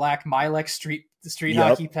like the black Milex street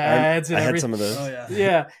hockey pads. I had some of those. Oh yeah.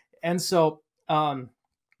 Yeah. And so,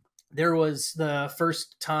 there was the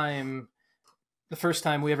first time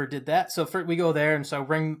we ever did that. So we go there, and so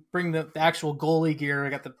bring the actual goalie gear.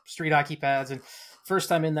 I got the street hockey pads, and first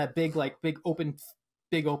time in that big open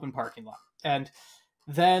parking lot. And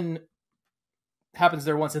then happens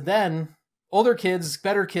there once, and then older kids,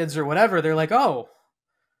 better kids or whatever, they're like, oh,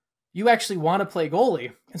 you actually want to play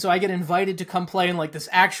goalie. And so I get invited to come play in like this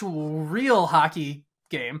actual real hockey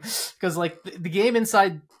game, because like the game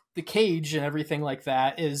inside the cage and everything like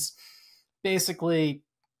that is basically,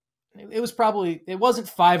 it wasn't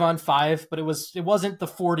 5-on-5, but it wasn't the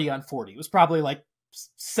 40-on-40. It was probably like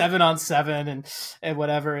 7-on-7 and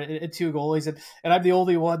whatever, and two goalies, and I'm the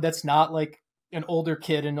only one that's not like an older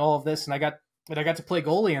kid and all of this, and I got to play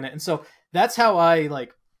goalie in it. And so that's how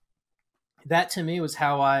that to me was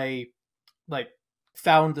how I like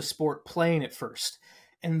found the sport playing at first.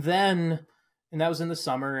 And that was in the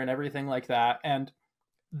summer and everything like that. And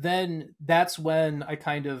then that's when I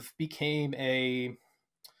kind of became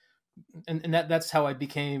that's how I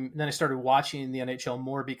became. Then I started watching the NHL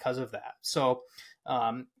more because of that. So,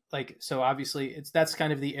 so obviously that's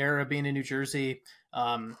kind of the era being in New Jersey.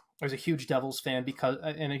 I was a huge Devils fan and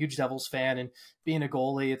being a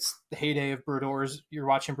goalie, it's the heyday of Brodeurs. You're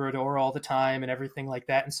watching Brodeur all the time and everything like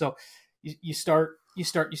that. And so you start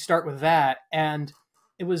with that. And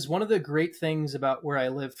it was one of the great things about where I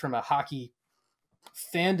lived from a hockey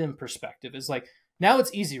fandom perspective is like, now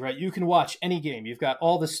it's easy, right? You can watch any game. You've got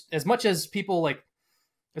all this, as much as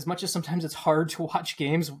sometimes it's hard to watch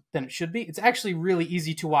games than it should be. It's actually really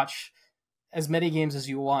easy to watch as many games as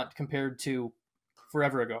you want compared to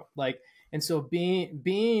forever ago. Like, and so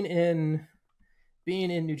being in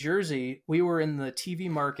New Jersey, we were in the TV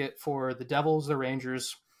market for the Devils, the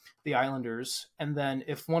Rangers, the Islanders. And then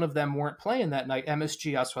if one of them weren't playing that night,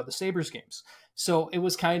 MSG also had the Sabres games. So it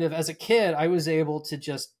was kind of, as a kid, I was able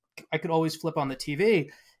to I could always flip on the TV,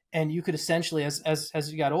 and you could essentially, as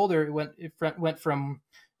you got older, it went from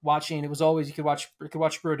watching, it was always, you could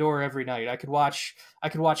watch Brodeur every night. I could watch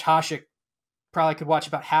Hasek. Probably could watch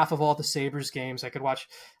about half of all the Sabres games. I could watch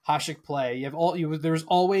Hasek play. There was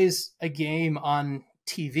always a game on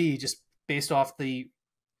TV just based off the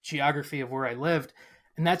geography of where I lived.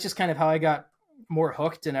 And that's just kind of how I got more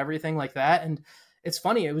hooked and everything like that. And it's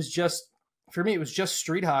funny, for me, it was just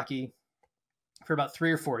street hockey for about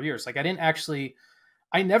 3 or 4 years. Like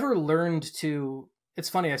I never learned to, it's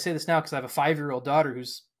funny, I say this now because I have a 5-year-old daughter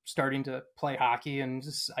who's starting to play hockey and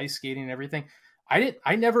just ice skating and everything.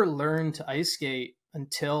 I never learned to ice skate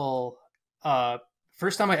until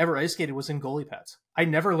first time I ever ice skated was in goalie pads. I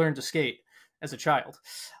never learned to skate as a child.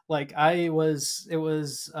 Like it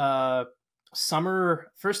was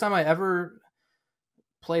summer. First time I ever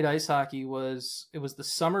played ice hockey was the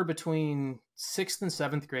summer between 6th and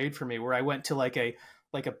 7th grade for me, where I went to like a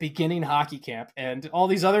beginning hockey camp, and all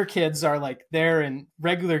these other kids are like there in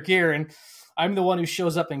regular gear, and I'm the one who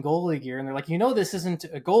shows up in goalie gear, and they're like, this isn't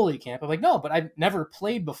a goalie camp. I'm like, no, but I've never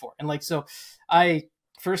played before. And like, so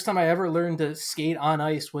first time I ever learned to skate on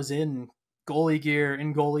ice was in goalie gear,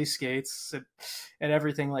 in goalie skates and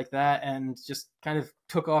everything like that. And just kind of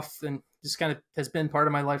took off and just kind of has been part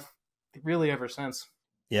of my life really ever since.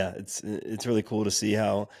 Yeah. It's really cool to see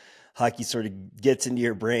how hockey sort of gets into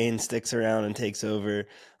your brain, sticks around, and takes over.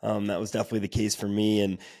 That was definitely the case for me.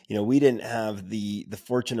 And, we didn't have the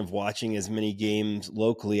fortune of watching as many games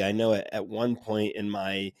locally. I know at one point in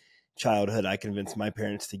my childhood, I convinced my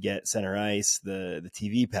parents to get Center Ice, the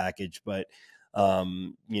TV package. But,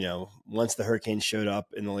 once the Hurricanes showed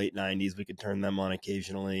up in the late 90s, we could turn them on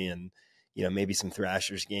occasionally. And, maybe some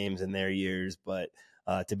Thrashers games in their years, but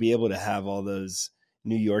to be able to have all those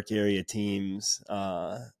New York area teams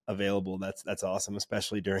available, that's awesome,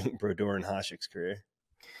 especially during Brodeur and Hasek's career.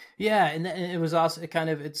 Yeah, and it was also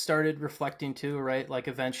it started reflecting too, right? Like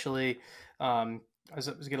eventually, as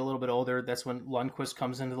I was getting a little bit older, that's when Lundqvist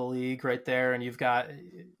comes into the league right there, and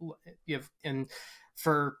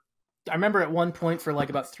I remember at one point for like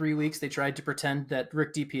about 3 weeks they tried to pretend that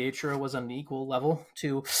Rick DiPietro was on an equal level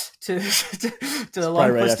to Lundqvist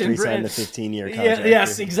right after he signed the 15-year contract. Yeah,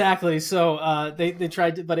 yes, exactly. So they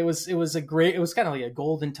tried to, but it was kind of like a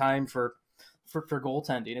golden time for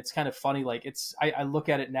goaltending. It's kind of funny. Like I look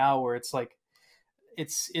at it now where it's like,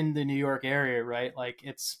 it's in the New York area, right? Like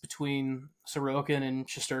it's between Sorokin and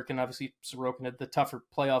Shesterkin. Obviously Sorokin had the tougher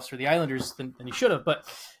playoffs for the Islanders than he should have, but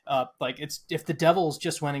if the Devils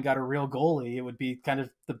just went and got a real goalie, it would be kind of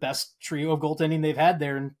the best trio of goaltending they've had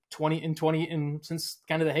there since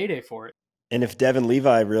kind of the heyday for it. And if Devin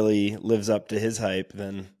Levi really lives up to his hype,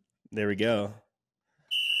 then there we go.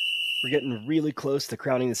 We're getting really close to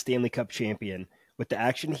crowning the Stanley Cup champion. With the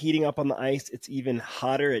action heating up on the ice, it's even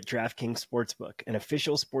hotter at DraftKings Sportsbook, an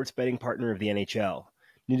official sports betting partner of the NHL.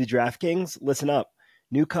 New to DraftKings? Listen up.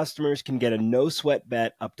 New customers can get a no-sweat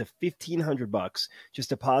bet up to $1,500. Just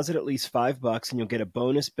deposit at least $5 and you'll get a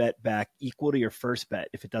bonus bet back equal to your first bet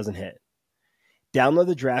if it doesn't hit. Download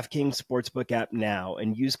the DraftKings Sportsbook app now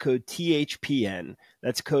and use code THPN.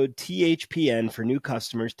 That's code THPN for new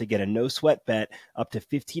customers to get a no-sweat bet up to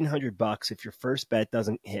 $1,500 if your first bet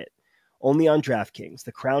doesn't hit. Only on DraftKings.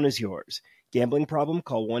 The crown is yours. Gambling problem?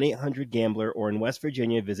 Call 1-800-GAMBLER or in West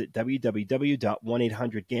Virginia, visit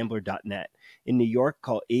www.1800gambler.net. In New York,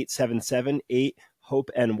 call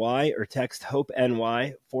 877-8-HOPE-NY or text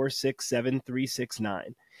HOPE-NY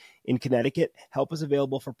 467-369. In Connecticut, help is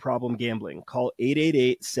available for problem gambling. Call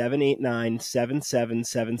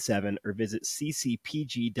 888-789-7777 or visit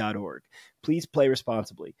ccpg.org. Please play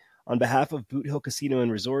responsibly. On behalf of Boot Hill Casino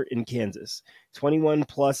and Resort in Kansas, 21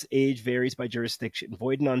 plus age varies by jurisdiction,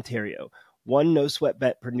 void in Ontario. One no-sweat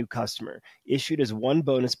bet per new customer. Issued as one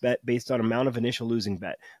bonus bet based on amount of initial losing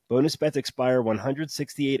bet. Bonus bets expire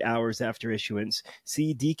 168 hours after issuance.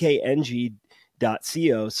 See dkng.co/ice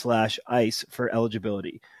for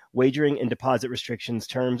eligibility. Wagering and deposit restrictions,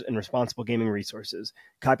 terms, and responsible gaming resources.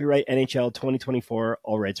 Copyright NHL 2024,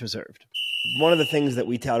 all rights reserved. One of the things that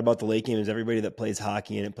we tout about the late game is everybody that plays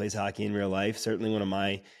hockey and it plays hockey in real life. Certainly one of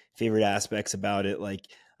my favorite aspects about it. Like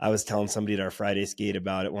I was telling somebody at our Friday skate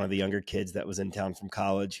about it, one of the younger kids that was in town from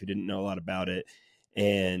college who didn't know a lot about it.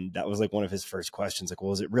 And that was like one of his first questions. Like,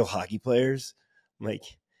 well, is it real hockey players? I'm like,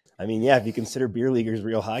 I mean, yeah, if you consider beer leaguers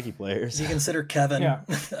real hockey players. Do you consider Kevin a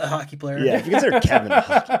hockey player? Yeah, if you consider Kevin a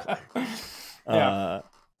hockey player. Yeah.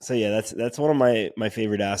 So yeah, that's one of my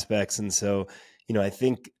favorite aspects. And so, I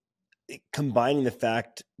think combining the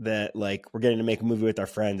fact that like we're getting to make a movie with our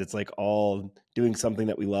friends, it's like all doing something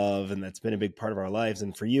that we love and that's been a big part of our lives.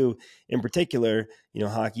 And for you in particular,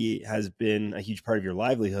 hockey has been a huge part of your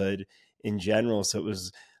livelihood in general. So it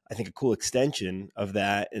was, I think, a cool extension of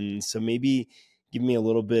that. And so maybe give me a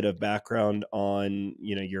little bit of background on,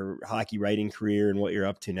 your hockey writing career and what you're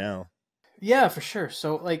up to now. Yeah, for sure.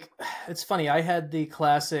 So like, it's funny. I had the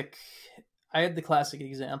classic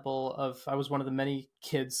example of, I was one of the many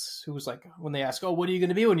kids who was like, when they ask, oh, what are you going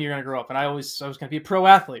to be when you're going to grow up? And I was going to be a pro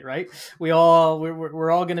athlete, right? We're all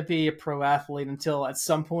going to be a pro athlete until at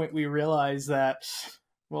some point we realize that,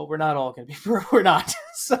 well, we're not all going to be pro. We're not.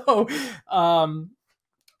 So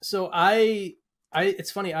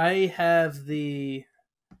it's funny.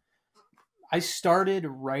 I started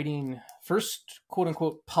writing first quote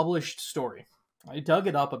unquote published story. I dug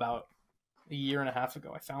it up about a year and a half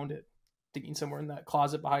ago. I found it digging somewhere in that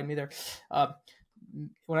closet behind me there.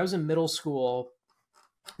 When I was in middle school,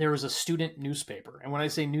 there was a student newspaper. And when I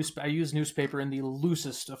say I use newspaper in the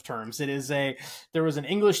loosest of terms. There was an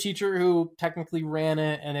English teacher who technically ran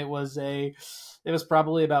it. And it was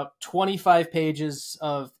probably about 25 pages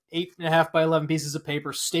of 8.5 by 11 pieces of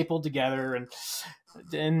paper stapled together and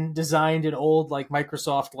designed in old, like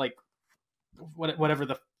Microsoft, like whatever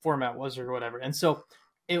the format was or whatever. And so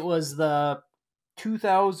it was the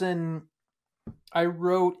 2000, I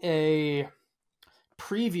wrote a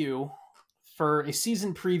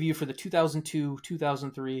season preview for the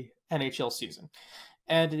 2002-2003 NHL season.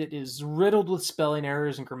 And it is riddled with spelling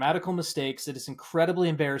errors and grammatical mistakes. It is incredibly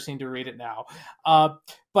embarrassing to read it now.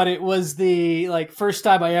 But it was the first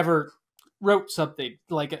time I ever wrote something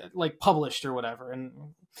like published or whatever. And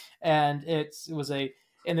there was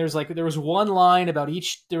one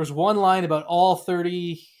line about all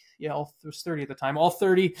 30, it was 30 at the time,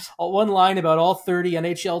 one line about all 30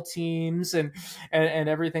 NHL teams and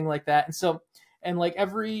everything like that. And so, and like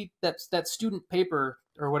that student paper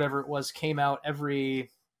or whatever it was came out every,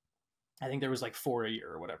 I think there was like 4 a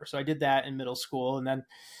year or whatever. So I did that in middle school. And then,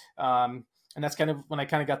 and that's kind of when I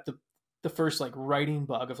kind of got the first like writing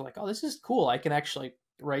bug of like, oh, this is cool. I can actually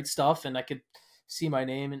write stuff and I could see my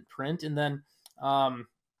name in print. And then,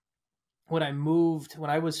 when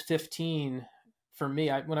I was 15, for me,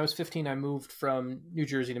 when I was 15, I moved from New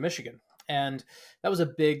Jersey to Michigan. And that was a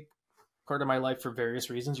big part of my life for various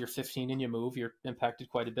reasons. You're 15 and you move, you're impacted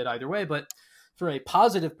quite a bit either way. But from a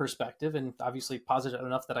positive perspective, and obviously positive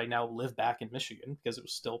enough that I now live back in Michigan because it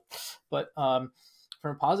was still, but from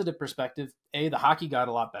a positive perspective, the hockey got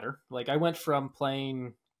a lot better. Like I went from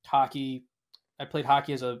playing hockey, I played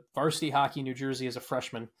hockey as a varsity hockey in New Jersey as a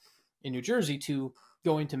freshman in New Jersey to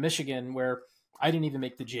going to Michigan where I didn't even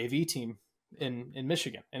make the JV team in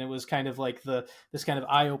Michigan. And it was kind of like this kind of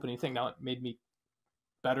eye-opening thing. Now it made me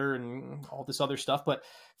better and all this other stuff, but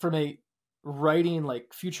from a writing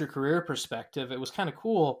like future career perspective, it was kind of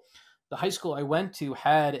cool. The high school I went to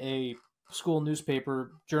had a school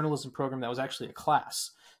newspaper journalism program that was actually a class.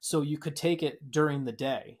 So you could take it during the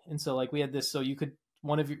day. And so like we had this, so you could,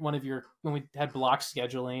 one of your when we had block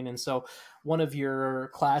scheduling, and so one of my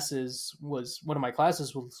classes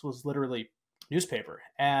was literally newspaper,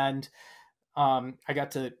 and I got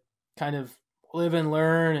to kind of live and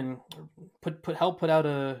learn and help put out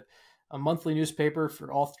a monthly newspaper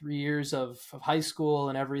for all 3 years of high school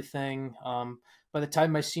and everything. By the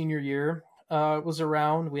time my senior year was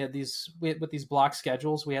around, with these block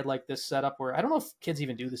schedules, we had like this setup where I don't know if kids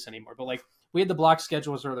even do this anymore, but like we had the block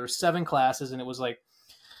schedules where there were 7 classes, and it was like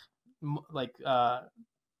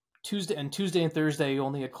Tuesday and Thursday, you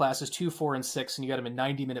only had classes 2, 4, and 6, and you got them in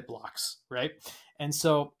 90-minute blocks, right? And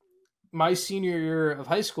so my senior year of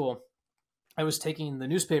high school, I was taking the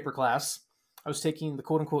newspaper class. I was taking the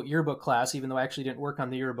quote unquote yearbook class, even though I actually didn't work on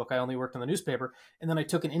the yearbook. I only worked on the newspaper. And then I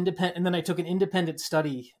took an independent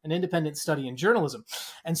study in journalism.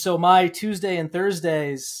 And so my Tuesday and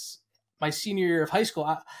Thursdays, my senior year of high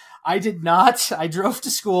school, I did not. I drove to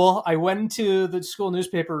school. I went into the school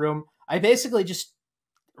newspaper room. I basically just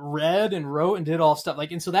read and wrote and did all stuff.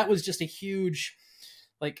 Like, and so that was just a huge,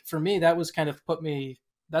 like for me, that was kind of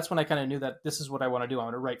that's when I kind of knew that this is what I want to do. I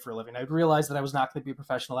want to write for a living. I realized that I was not going to be a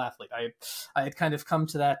professional athlete. I had kind of come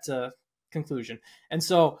to that conclusion. And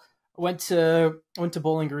so I went to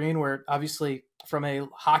Bowling Green, where obviously from a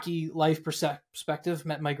hockey life perspective,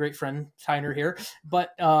 met my great friend Tyner here.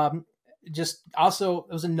 But just also,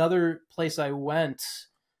 it was another place I went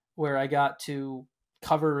where I got to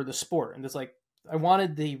cover the sport. And it's like, I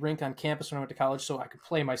wanted the rink on campus when I went to college so I could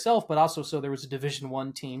play myself, but also so there was a Division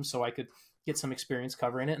I team so I could get some experience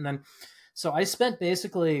covering it. And then, so I spent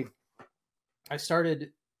basically, I started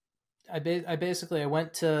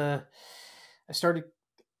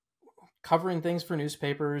covering things for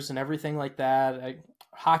newspapers and everything like that.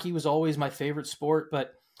 Hockey was always my favorite sport,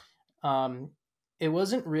 but it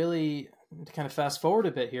wasn't really, to kind of fast forward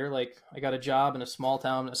a bit here, like I got a job in a small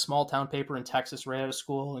town paper in Texas right out of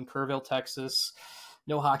school in Kerrville, Texas.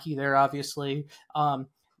 No hockey there, obviously.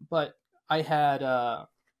 But I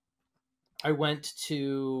went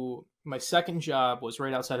to, my second job was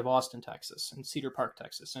right outside of Austin, Texas, in Cedar Park,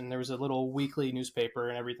 Texas. And there was a little weekly newspaper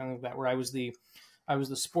and everything like that where I was the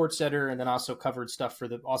sports editor and then also covered stuff for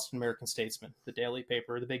the Austin American-Statesman,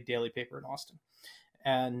 the big daily paper in Austin.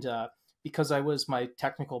 And because I was my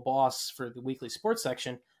technical boss for the weekly sports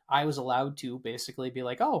section, I was allowed to basically be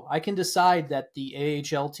like, oh, I can decide that the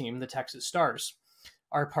AHL team, the Texas Stars,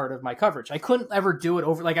 are part of my coverage. I couldn't ever do it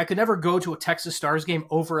over, like I could never go to a Texas Stars game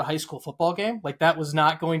over a high school football game. Like that was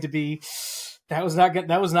not going to be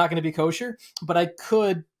kosher, but I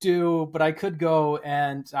could go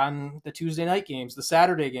and on the Tuesday night games, the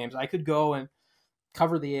Saturday games, I could go and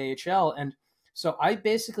cover the AHL. And so I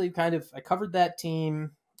basically I covered that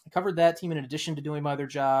team in addition to doing my other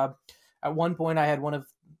job. At one point I had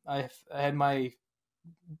my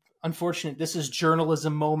unfortunate, this is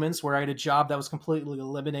journalism moments where I had a job that was completely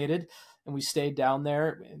eliminated and we stayed down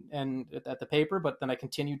there and at the paper, but then I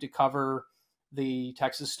continued to cover the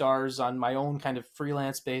Texas Stars on my own kind of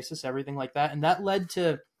freelance basis, everything like that. And that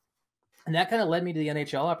kind of led me to the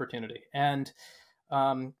NHL opportunity. And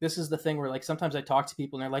this is the thing where like sometimes I talk to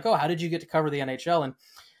people and they're like, oh, how did you get to cover the NHL? And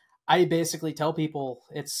I basically tell people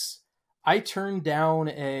I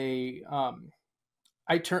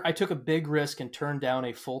took a big risk and turned down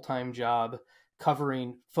a full-time job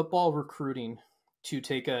covering football recruiting to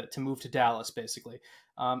move to Dallas, basically.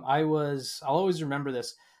 I'll always remember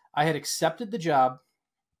this. I had accepted the job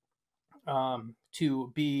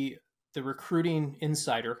to be the recruiting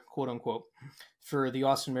insider, quote unquote, for the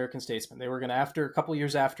Austin American-Statesman. They were going to, after a couple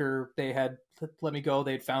years after they had let me go,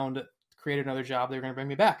 they'd created another job. They were going to bring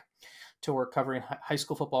me back to work covering high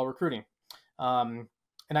school football recruiting.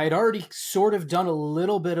 And I had already sort of done a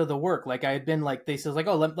little bit of the work. Like I had been like, they said like,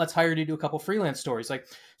 oh, let's hire you to do a couple freelance stories. Like,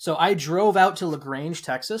 so I drove out to LaGrange,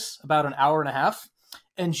 Texas, about an hour and a half,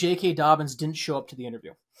 and J.K. Dobbins didn't show up to the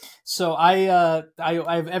interview. So as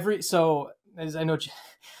I know,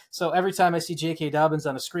 so every time I see J.K. Dobbins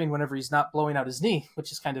on a screen, whenever he's not blowing out his knee,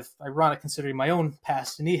 which is kind of ironic considering my own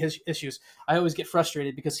past knee issues, I always get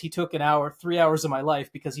frustrated because he took 3 hours of my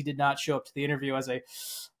life because he did not show up to the interview as a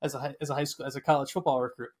college football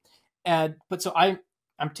recruit. But so I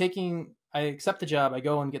accept the job. I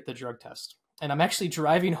go and get the drug test, and I'm actually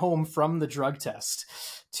driving home from the drug test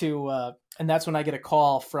and that's when I get a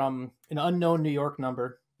call from an unknown New York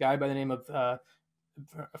number, guy by the name of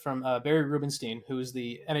Barry Rubenstein, who's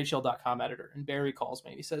the NHL.com editor. And Barry calls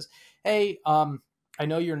me. He says, hey, I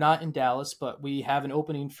know you're not in Dallas, but we have an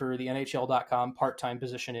opening for the NHL.com part-time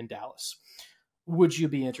position in Dallas. Would you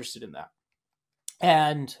be interested in that?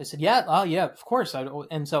 And I said, yeah, of course.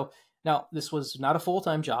 And so now this was not a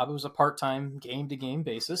full-time job. It was a part-time game-to-game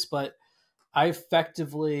basis, but I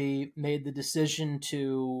effectively made the decision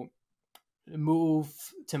to me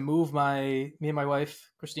and my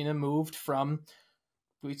wife, Christina, moved from,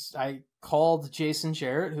 I called Jason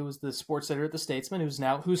Jarrett, who was the sports editor at the Statesman,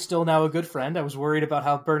 who's still now a good friend. I was worried about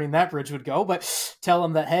how burning that bridge would go, but tell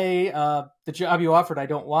him that, hey, the job you offered, I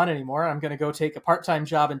don't want anymore. I'm going to go take a part-time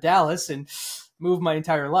job in Dallas and move my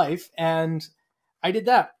entire life. And I did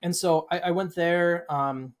that. And so I went there,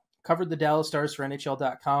 covered the Dallas Stars for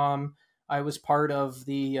NHL.com. I was part of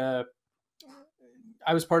the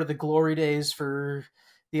glory days for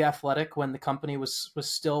The Athletic when the company was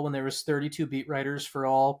still, when there was 32 beat writers for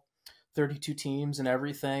all 32 teams and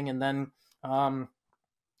everything. And then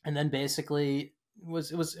basically I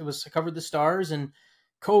covered the Stars, and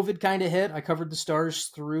COVID kind of hit. I covered the Stars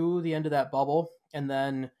through the end of that bubble. And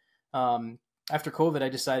then after COVID, I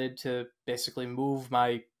decided to basically move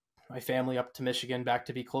my family up to Michigan, back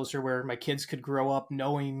to be closer where my kids could grow up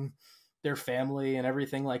knowing their family and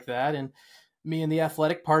everything like that. And me and The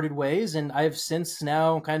Athletic parted ways, and I've since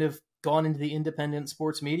now kind of gone into the independent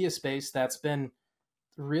sports media space. That's been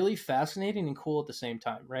really fascinating and cool at the same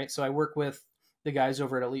time, right? So I work with the guys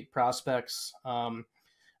over at Elite Prospects.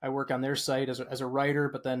 I work on their site as a writer,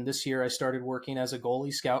 but then this year I started working as a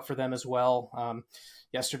goalie scout for them as well.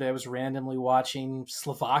 Yesterday I was randomly watching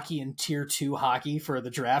Slovakian Tier 2 hockey for the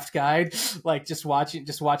draft guide, like just watching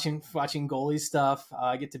goalie stuff.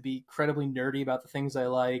 I get to be incredibly nerdy about the things I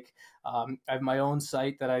like. I have my own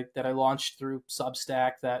site that I launched through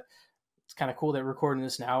Substack. That it's kind of cool that we're recording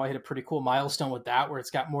this now. I hit a pretty cool milestone with that, where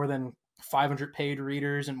it's got more than 500 paid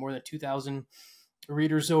readers and more than 2,000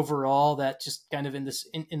 readers overall. That just kind of in this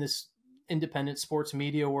independent sports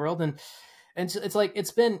media world, and it's like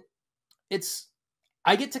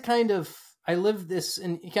I get to kind of, I live this,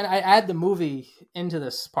 and I add the movie into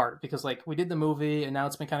this part because like we did the movie, and now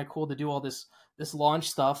it's been kind of cool to do all this launch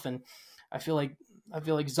stuff. And I feel like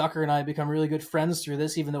Zucker and I become really good friends through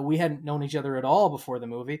this, even though we hadn't known each other at all before the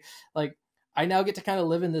movie. Like I now get to kind of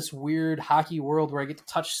live in this weird hockey world where I get to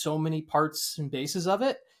touch so many parts and bases of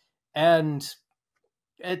it. And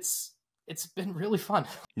it's been really fun.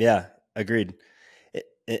 Yeah, agreed.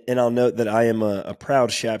 And I'll note that I am a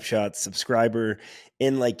proud Shapshot subscriber,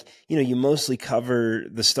 and like, you mostly cover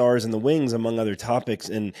the Stars and the Wings among other topics.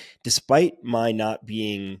 And despite my not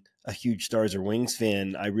being a huge Stars or Wings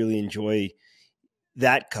fan, I really enjoy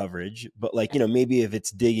that coverage. But like, maybe if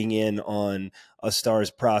it's digging in on a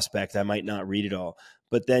Stars prospect, I might not read it all.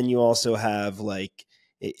 But then you also have like,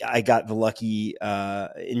 I got the lucky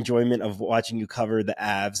enjoyment of watching you cover the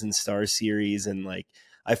Avs and Stars series, and like,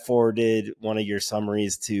 I forwarded one of your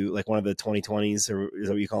summaries to like one of the 2020s, or is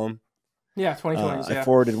that what you call them? Yeah, 2020s. I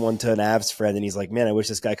forwarded one to an Avs friend, and he's like, "Man, I wish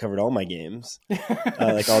this guy covered all my games,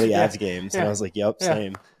 like all the Avs games." And I was like, "Yep,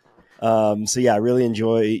 same." So yeah, I really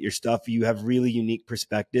enjoy your stuff. You have really unique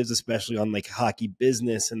perspectives, especially on like hockey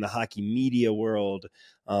business and the hockey media world.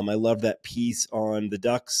 I love that piece on the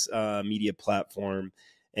Ducks media platform.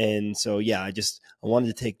 And so, yeah, I wanted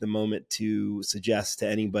to take the moment to suggest to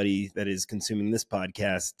anybody that is consuming this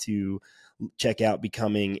podcast to check out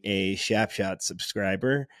becoming a Shapshot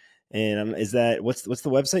subscriber. And what's the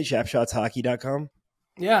website? Shapshotshockey.com?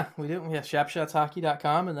 Yeah, we do. Yeah,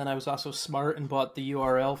 shapshotshockey.com. And then I was also smart and bought the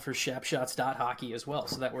URL for shapshots.hockey as well.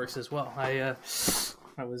 So that works as well. That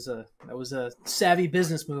was a savvy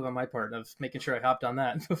business move on my part of making sure I hopped on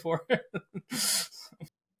that before.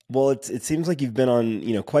 Well, it seems like you've been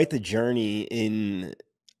on, quite the journey in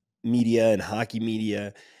media and hockey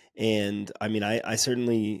media. And I mean, I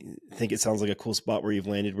certainly think it sounds like a cool spot where you've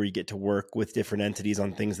landed, where you get to work with different entities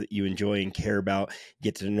on things that you enjoy and care about,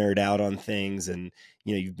 get to nerd out on things. And,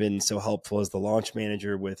 you've been so helpful as the launch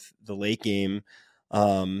manager with the late game.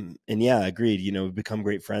 And yeah, agreed. We've become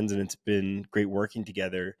great friends, and it's been great working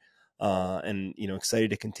together. And, excited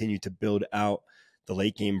to continue to build out the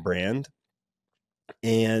late game brand.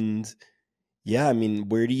 And yeah, I mean,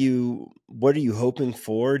 what are you hoping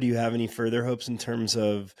for? Do you have any further hopes in terms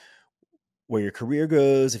of where your career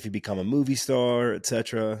goes, if you become a movie star,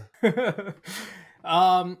 etc.?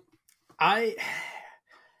 I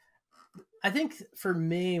think for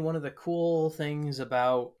me, one of the cool things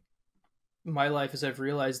about my life is I've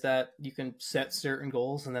realized that you can set certain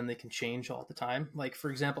goals and then they can change all the time. Like, for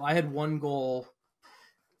example, I had one goal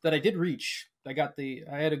that I did reach. I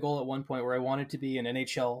had a goal at one point where I wanted to be an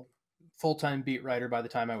NHL full-time beat writer by the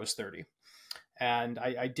time I was 30. And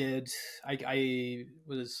I got the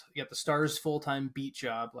Stars full-time beat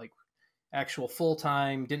job, like actual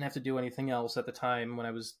full-time, didn't have to do anything else at the time when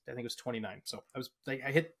I think it was 29. So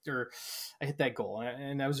I hit that goal,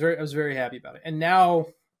 and I was very happy about it. And now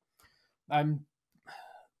I'm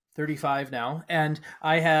 35 now, and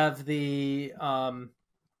I have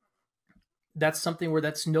that's something where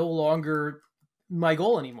that's no longer my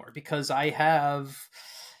goal anymore, because the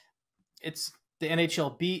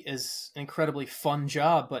NHL beat is an incredibly fun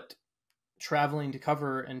job, but traveling to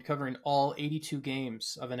covering all 82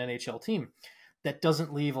 games of an NHL team, that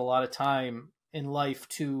doesn't leave a lot of time in life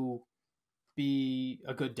to be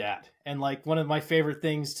a good dad. And like, one of my favorite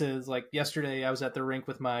things like yesterday, I was at the rink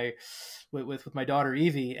with my daughter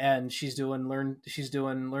Evie, and she's doing learn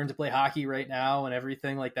to play hockey right now and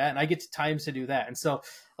everything like that. And I get times to do that. And so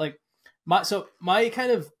like my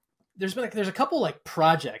kind of, there's a couple like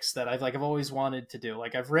projects that I've always wanted to do.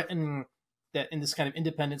 Like, I've written that in this kind of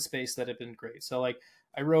independent space that have been great. So like,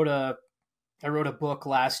 I wrote a book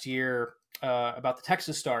last year about the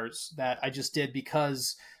Texas Stars that I just did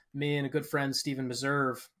because me and a good friend, Stephen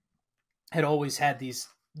Meserve, had always had these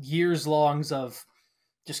years longs of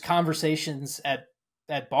just conversations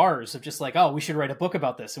at bars of just like, oh, we should write a book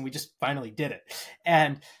about this. And we just finally did it.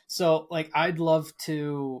 And so like, I'd love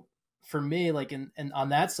to, for me, like and on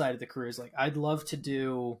that side of the career, is like, I'd love to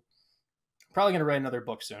do, probably going to write another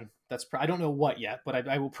book soon. I don't know what yet, but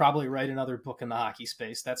I will probably write another book in the hockey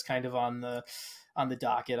space. That's kind of on the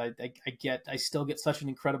docket. I still get such an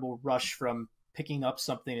incredible rush from picking up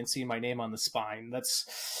something and seeing my name on the spine.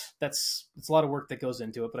 It's a lot of work that goes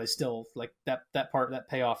into it, but I still like that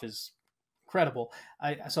payoff is incredible.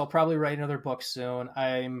 So I'll probably write another book soon.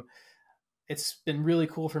 It's been really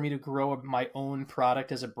cool for me to grow my own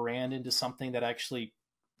product as a brand into something that actually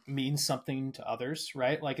means something to others,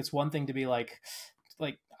 right? Like, it's one thing to be like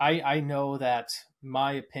I know that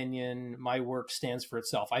my opinion, my work stands for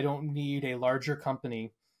itself. I don't need a larger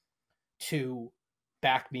company to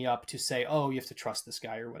back me up to say, oh, you have to trust this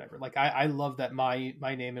guy or whatever. Like, I love that my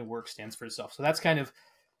name and work stands for itself. So that's kind of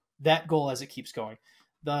that goal as it keeps going.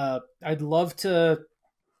 I'd love to,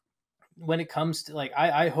 when it comes to like,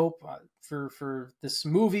 I hope for this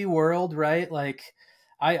movie world, right? Like,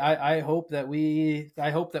 I hope that we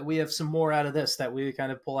have some more out of this, that we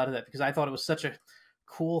kind of pull out of that, because I thought it was such a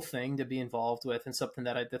cool thing to be involved with, and something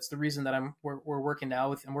that's the reason that we're working now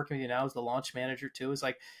with, I'm working with you now as the launch manager too, is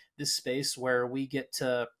like this space where we get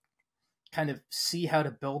to kind of see how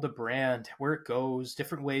to build a brand, where it goes,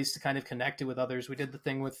 different ways to kind of connect it with others. We did the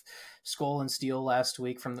thing with Skull and Steel last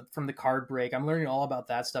week from the card break. I'm learning all about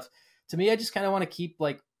that stuff. To me, I just kind of want to keep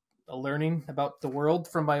like learning about the world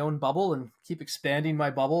from my own bubble and keep expanding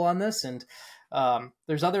my bubble on this. And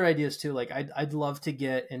there's other ideas too. Like, I'd love to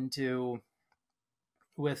get into,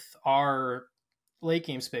 with our late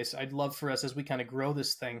game space, I'd love for us, as we kind of grow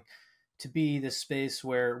this thing, to be this space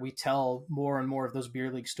where we tell more and more of those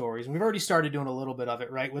beer league stories. And we've already started doing a little bit of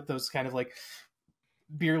it, right? With those kind of like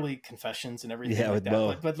beer league confessions and everything like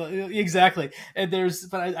that. But exactly. And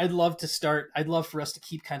I'd love for us to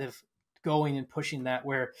keep kind of going and pushing that,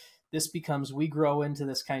 where this becomes, we grow into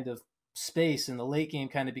this kind of space, and the late game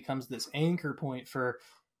kind of becomes this anchor point for,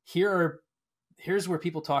 here's where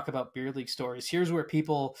people talk about beer league stories. Here's where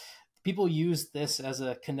people use this as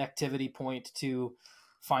a connectivity point to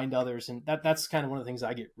find others. And that's kind of one of the things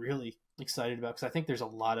I get really excited about, because I think there's a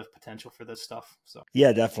lot of potential for this stuff. So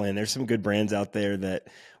yeah, definitely. And there's some good brands out there that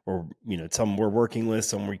some we're working with,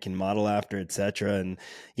 some we can model after, etc. And,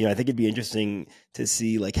 I think it'd be interesting to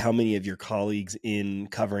see like how many of your colleagues in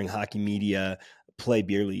covering hockey media play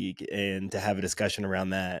beer league, and to have a discussion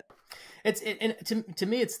around that. To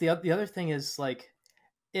me, it's the other thing is like,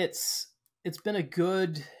 it's been a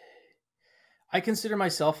good. I consider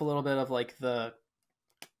myself a little bit of like when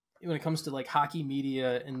it comes to like hockey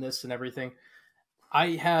media and this and everything.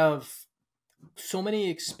 I have so many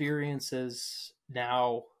experiences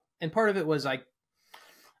now, and part of it was I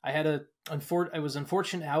was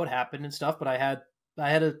unfortunate how it happened and stuff, but I had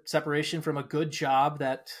a separation from a good job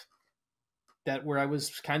that where I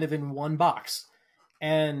was kind of in one box,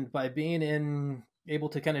 and by being able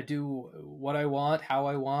to kind of do what I want, how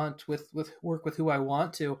I want, with work with who I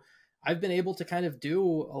want to, I've been able to kind of do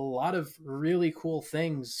a lot of really cool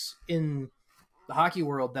things in the hockey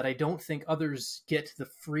world that I don't think others get the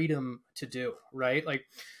freedom to do, right? Like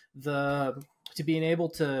to be able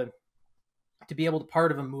to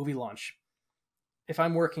part of a movie launch. If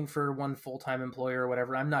I'm working for one full-time employer or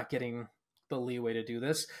whatever, I'm not getting the leeway to do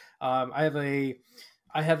this. I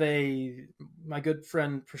have my good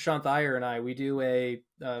friend Prashant Iyer and I, we do a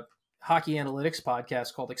hockey analytics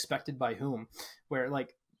podcast called Expected by Whom, where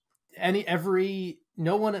like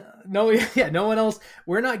no one else,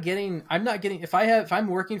 I'm not getting, if I'm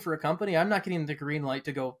working for a company, I'm not getting the green light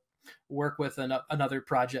to go work with another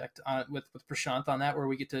project with Prashant on that, where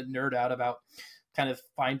we get to nerd out about kind of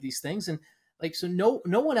find these things. And like, so no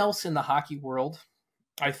one else in the hockey world,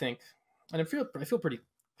 I think, and I feel pretty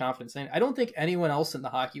confident saying, I don't think anyone else in the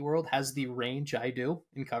hockey world has the range I do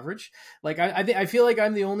in coverage. Like I feel like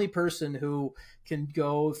I'm the only person who can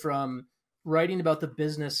go from writing about the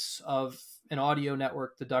business of an audio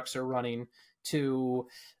network the Ducks are running to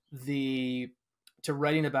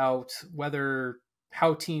writing about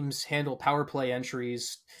how teams handle power play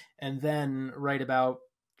entries, and then write about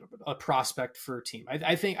a prospect for a team.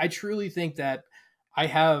 I truly think that I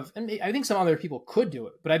have, and I think some other people could do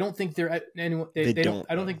it, but I don't think they're anyone. They don't.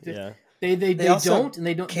 I don't think that they don't, and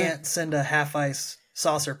they don't can't send a half ice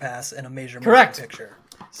saucer pass in a major correct picture.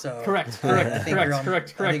 So correct. I think you're on the right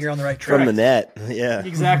track. From the net. Yeah,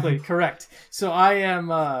 exactly. Correct. So I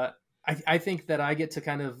am, I think that I get to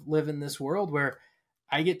kind of live in this world where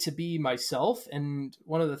I get to be myself. And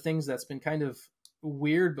one of the things that's been kind of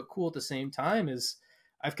weird, but cool at the same time, is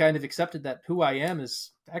I've kind of accepted that who I am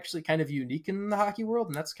is actually kind of unique in the hockey world.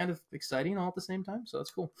 And that's kind of exciting all at the same time. So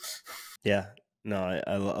that's cool. Yeah, no,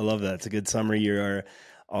 I love that. It's a good summary. You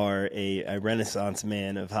are a renaissance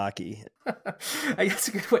man of hockey. I guess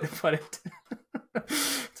a good way to put it.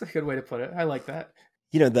 It's a good way to put it. I like that.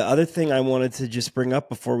 The other thing I wanted to just bring up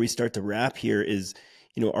before we start to wrap here is,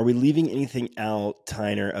 are we leaving anything out,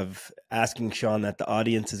 Tyner, of asking Sean that the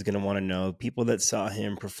audience is going to want to know, people that saw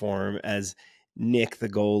him perform as Nick the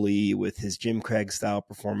goalie with his Jim Craig style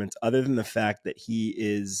performance, other than the fact that he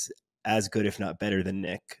is as good, if not better, than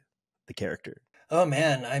Nick, the character? Oh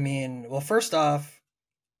man, I mean, well, first off,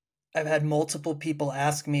 I've had multiple people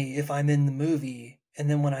ask me if I'm in the movie, and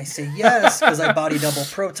then when I say yes, because I body double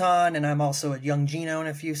Proton and I'm also a young Gino in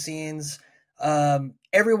a few scenes,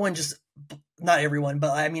 everyone just, not everyone,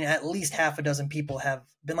 but I mean at least half a dozen people have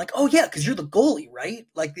been like, oh yeah, because you're the goalie, right?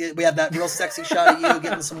 Like we have that real sexy shot of you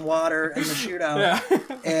getting some water in the shootout, yeah.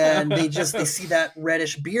 And they see that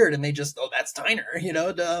reddish beard and they just, oh, that's Tyner,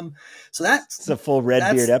 so it's a full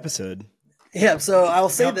red beard episode. Yeah, so I'll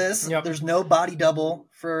say this: there's no body double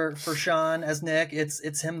for Sean as Nick.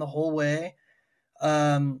 It's him the whole way.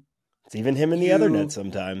 It's even him in the other net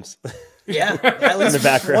sometimes. Yeah, at least in the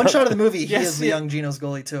background. One shot of the movie, he is the young Gino's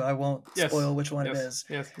goalie too. I won't spoil which one it is.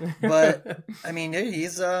 Yes. But I mean,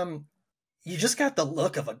 he's you just got the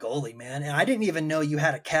look of a goalie, man. And I didn't even know you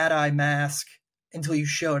had a cat eye mask until you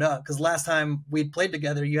showed up, because last time we'd played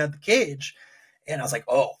together, you had the cage. And I was like,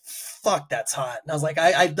 oh, fuck, that's hot. And I was like,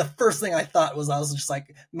 the first thing I thought was, I was just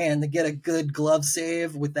like, man, to get a good glove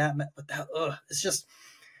save with that, it's just,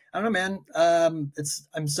 I don't know, man.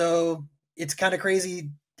 It's kind of crazy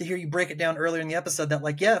to hear you break it down earlier in the episode that,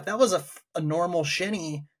 like, yeah, if that was a normal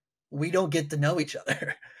shinny, we don't get to know each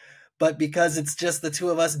other. But because it's just the two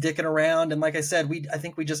of us dicking around, and like I said, I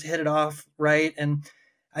think we just hit it off right. And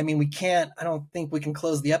I mean, I don't think we can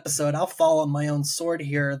close the episode. I'll fall on my own sword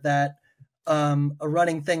here that, a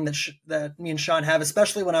running thing that me and Sean have,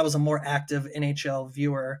 especially when I was a more active NHL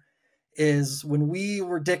viewer, is when we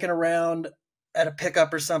were dicking around at a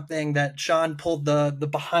pickup or something, that Sean pulled the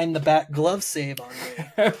behind the back glove save on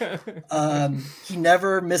me. He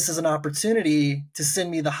never misses an opportunity to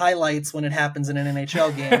send me the highlights when it happens in an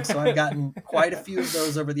NHL game. So I've gotten quite a few of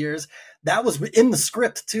those over the years. That was in the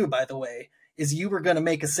script too, by the way. Is you were going to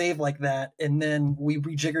make a save like that, and then we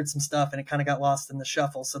rejiggered some stuff, and it kind of got lost in the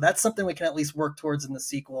shuffle. So that's something we can at least work towards in the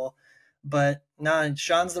sequel. But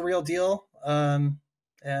Sean's the real deal, and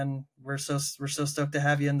we're so stoked to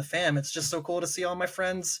have you in the fam. It's just so cool to see all my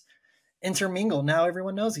friends intermingle. Now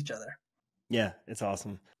everyone knows each other. Yeah, it's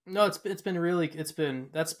awesome. No, that's been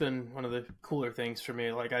one of the cooler things for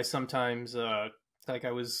me. Like I sometimes like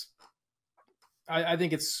I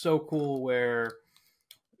think it's so cool where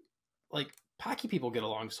like hockey people get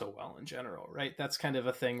along so well in general, right? That's kind of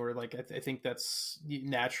a thing where like I think that's you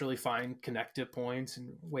naturally find connective points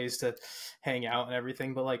and ways to hang out and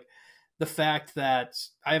everything. But like the fact that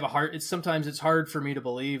I have a heart, sometimes it's hard for me to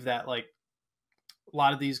believe that like a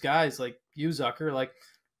lot of these guys, like you, Zucker, like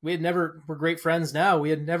we're great friends now. We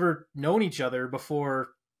had never known each other before.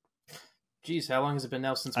 Geez, how long has it been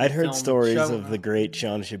now since we I'd heard filmed stories show? of the great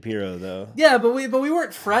Sean Shapiro, though. Yeah, but we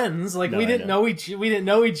weren't friends. Like No, we I didn't know. we didn't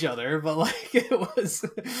know each other. But like it was,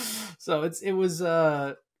 so it was.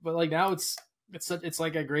 But like now it's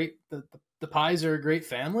like a great the Pies are a great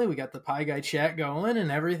family. We got the Pie Guy chat going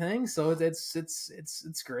and everything. So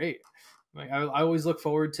it's great. Like I always look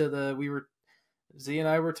forward to Z and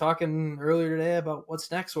I were talking earlier today about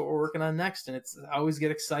what's next, what we're working on next, and I always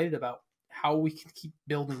get excited about how we can keep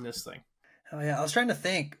building this thing. Oh yeah, I was trying to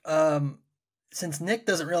think. Since Nick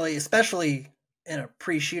doesn't really, especially in a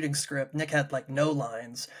pre-shooting script, Nick had like no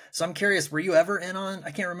lines. So I'm curious, were you ever in on?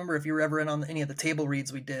 I can't remember if you were ever in on any of the table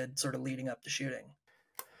reads we did, sort of leading up to shooting.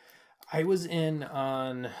 I was in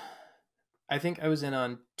on. I think I was in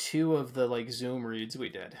on 2 of the like Zoom reads we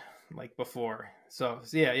did like before. So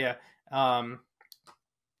yeah.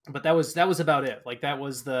 But that was about it. Like that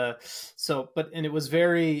was and it was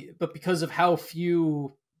but because of how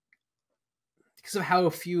few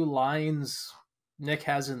lines Nick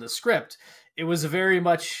has in the script, it was very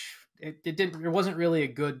much it wasn't really a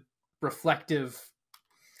good reflective,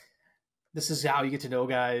 this is how you get to know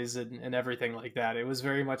guys and everything like that. It was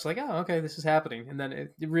very much like, oh, okay, this is happening. And then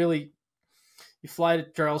it really, you fly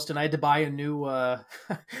to Charleston. I had to buy a new I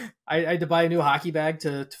had to buy a new hockey bag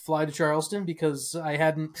to fly to Charleston because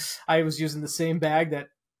I was using the same bag that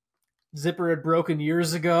Zipper had broken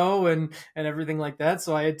years ago and everything like that.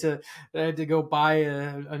 So I had to go buy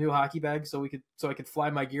a new hockey bag so I could fly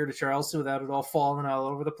my gear to Charleston without it all falling all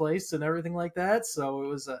over the place and everything like that. So it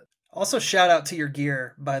was Also, shout out to your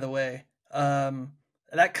gear, by the way.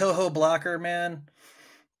 That Coho blocker, man.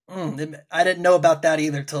 I didn't know about that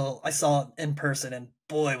either till I saw it in person, and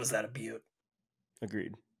boy, was that a beaut.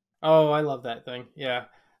 Agreed. Oh, I love that thing. Yeah,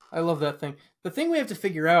 I love that thing. The thing I have to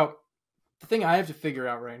figure out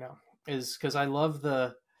right now is because I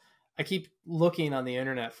keep looking on the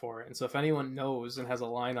internet for it. And so if anyone knows and has a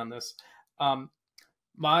line on this,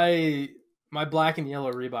 my black and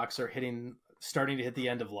yellow Reeboks are starting to hit the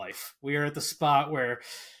end of life. We are at the spot where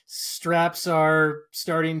straps are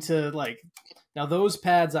starting to like, now those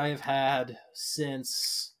pads I've now had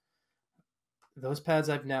since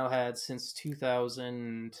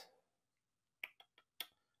 2000.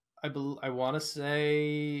 I want to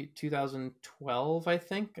say 2012. I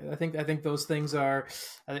think those things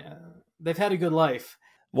they've had a good life.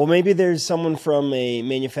 Well, maybe there's someone from a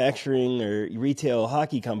manufacturing or retail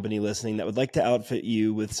hockey company listening that would like to outfit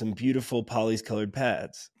you with some beautiful Polly's colored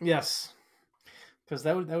pads. Yes, because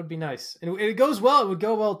that would be nice, and it goes well. It would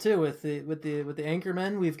go well too with the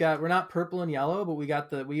Anchormen. We're not purple and yellow, but we have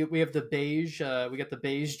the beige. We got the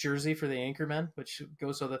beige jersey for the Anchormen, which it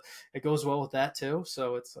goes well with that too.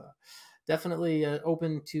 So it's definitely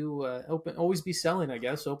open to always be selling. I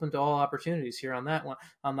guess open to all opportunities here on that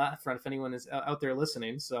front. If anyone is out there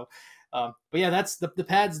listening, so but yeah, that's the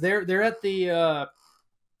pads. They're at the.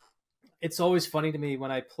 It's always funny to me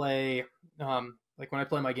when I play like when I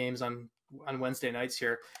play my games on Wednesday nights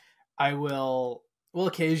here, we'll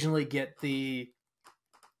occasionally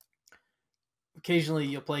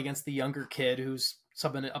you'll play against the younger kid who's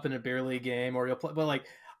subbing up in a beer league game, or you'll play, but like,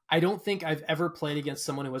 I don't think I've ever played against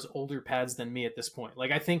someone who has older pads than me at this point.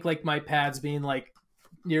 Like, I think like my pads being like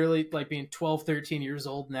nearly like being 12, 13 years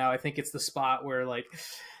old now, I think it's the spot where like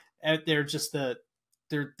they're just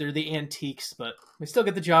they're the antiques, but they still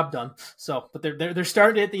get the job done. So, but they're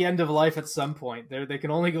starting to hit the end of life at some point. They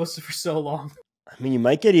can only go for so long. I mean, you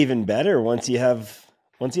might get even better once you have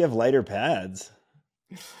lighter pads.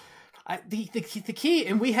 The key,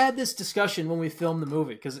 and we had this discussion when we filmed the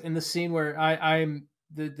movie, because in the scene where I'm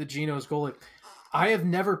the Geno's goalie, I have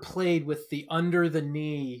never played with the under the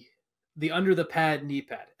pad knee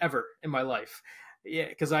pad ever in my life. Yeah,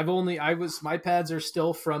 because my pads are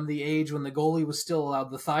still from the age when the goalie was still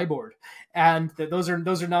allowed the thigh board, and those are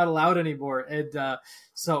not allowed anymore. And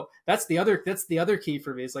so that's the other key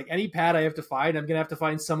for me. It's like any pad I have to find, I'm gonna have to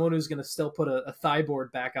find someone who's gonna still put a thigh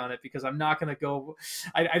board back on it, because I'm not gonna go.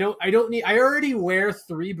 I don't need. I already wear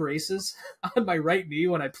 3 braces on my right knee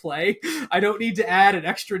when I play. I don't need to add an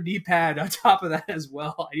extra knee pad on top of that as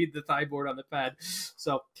well. I need the thigh board on the pad.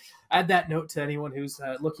 So. add that note to anyone who's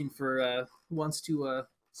looking for wants to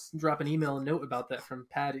drop an email and note about that from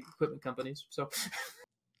pad equipment companies. So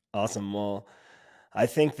awesome. Well, I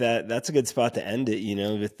think that's a good spot to end it,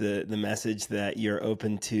 with the message that you're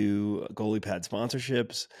open to goalie pad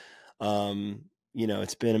sponsorships.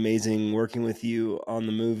 It's been amazing working with you on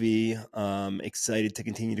the movie. Excited to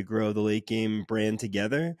continue to grow the Late Game brand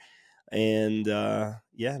together, and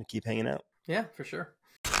keep hanging out. Yeah, for sure.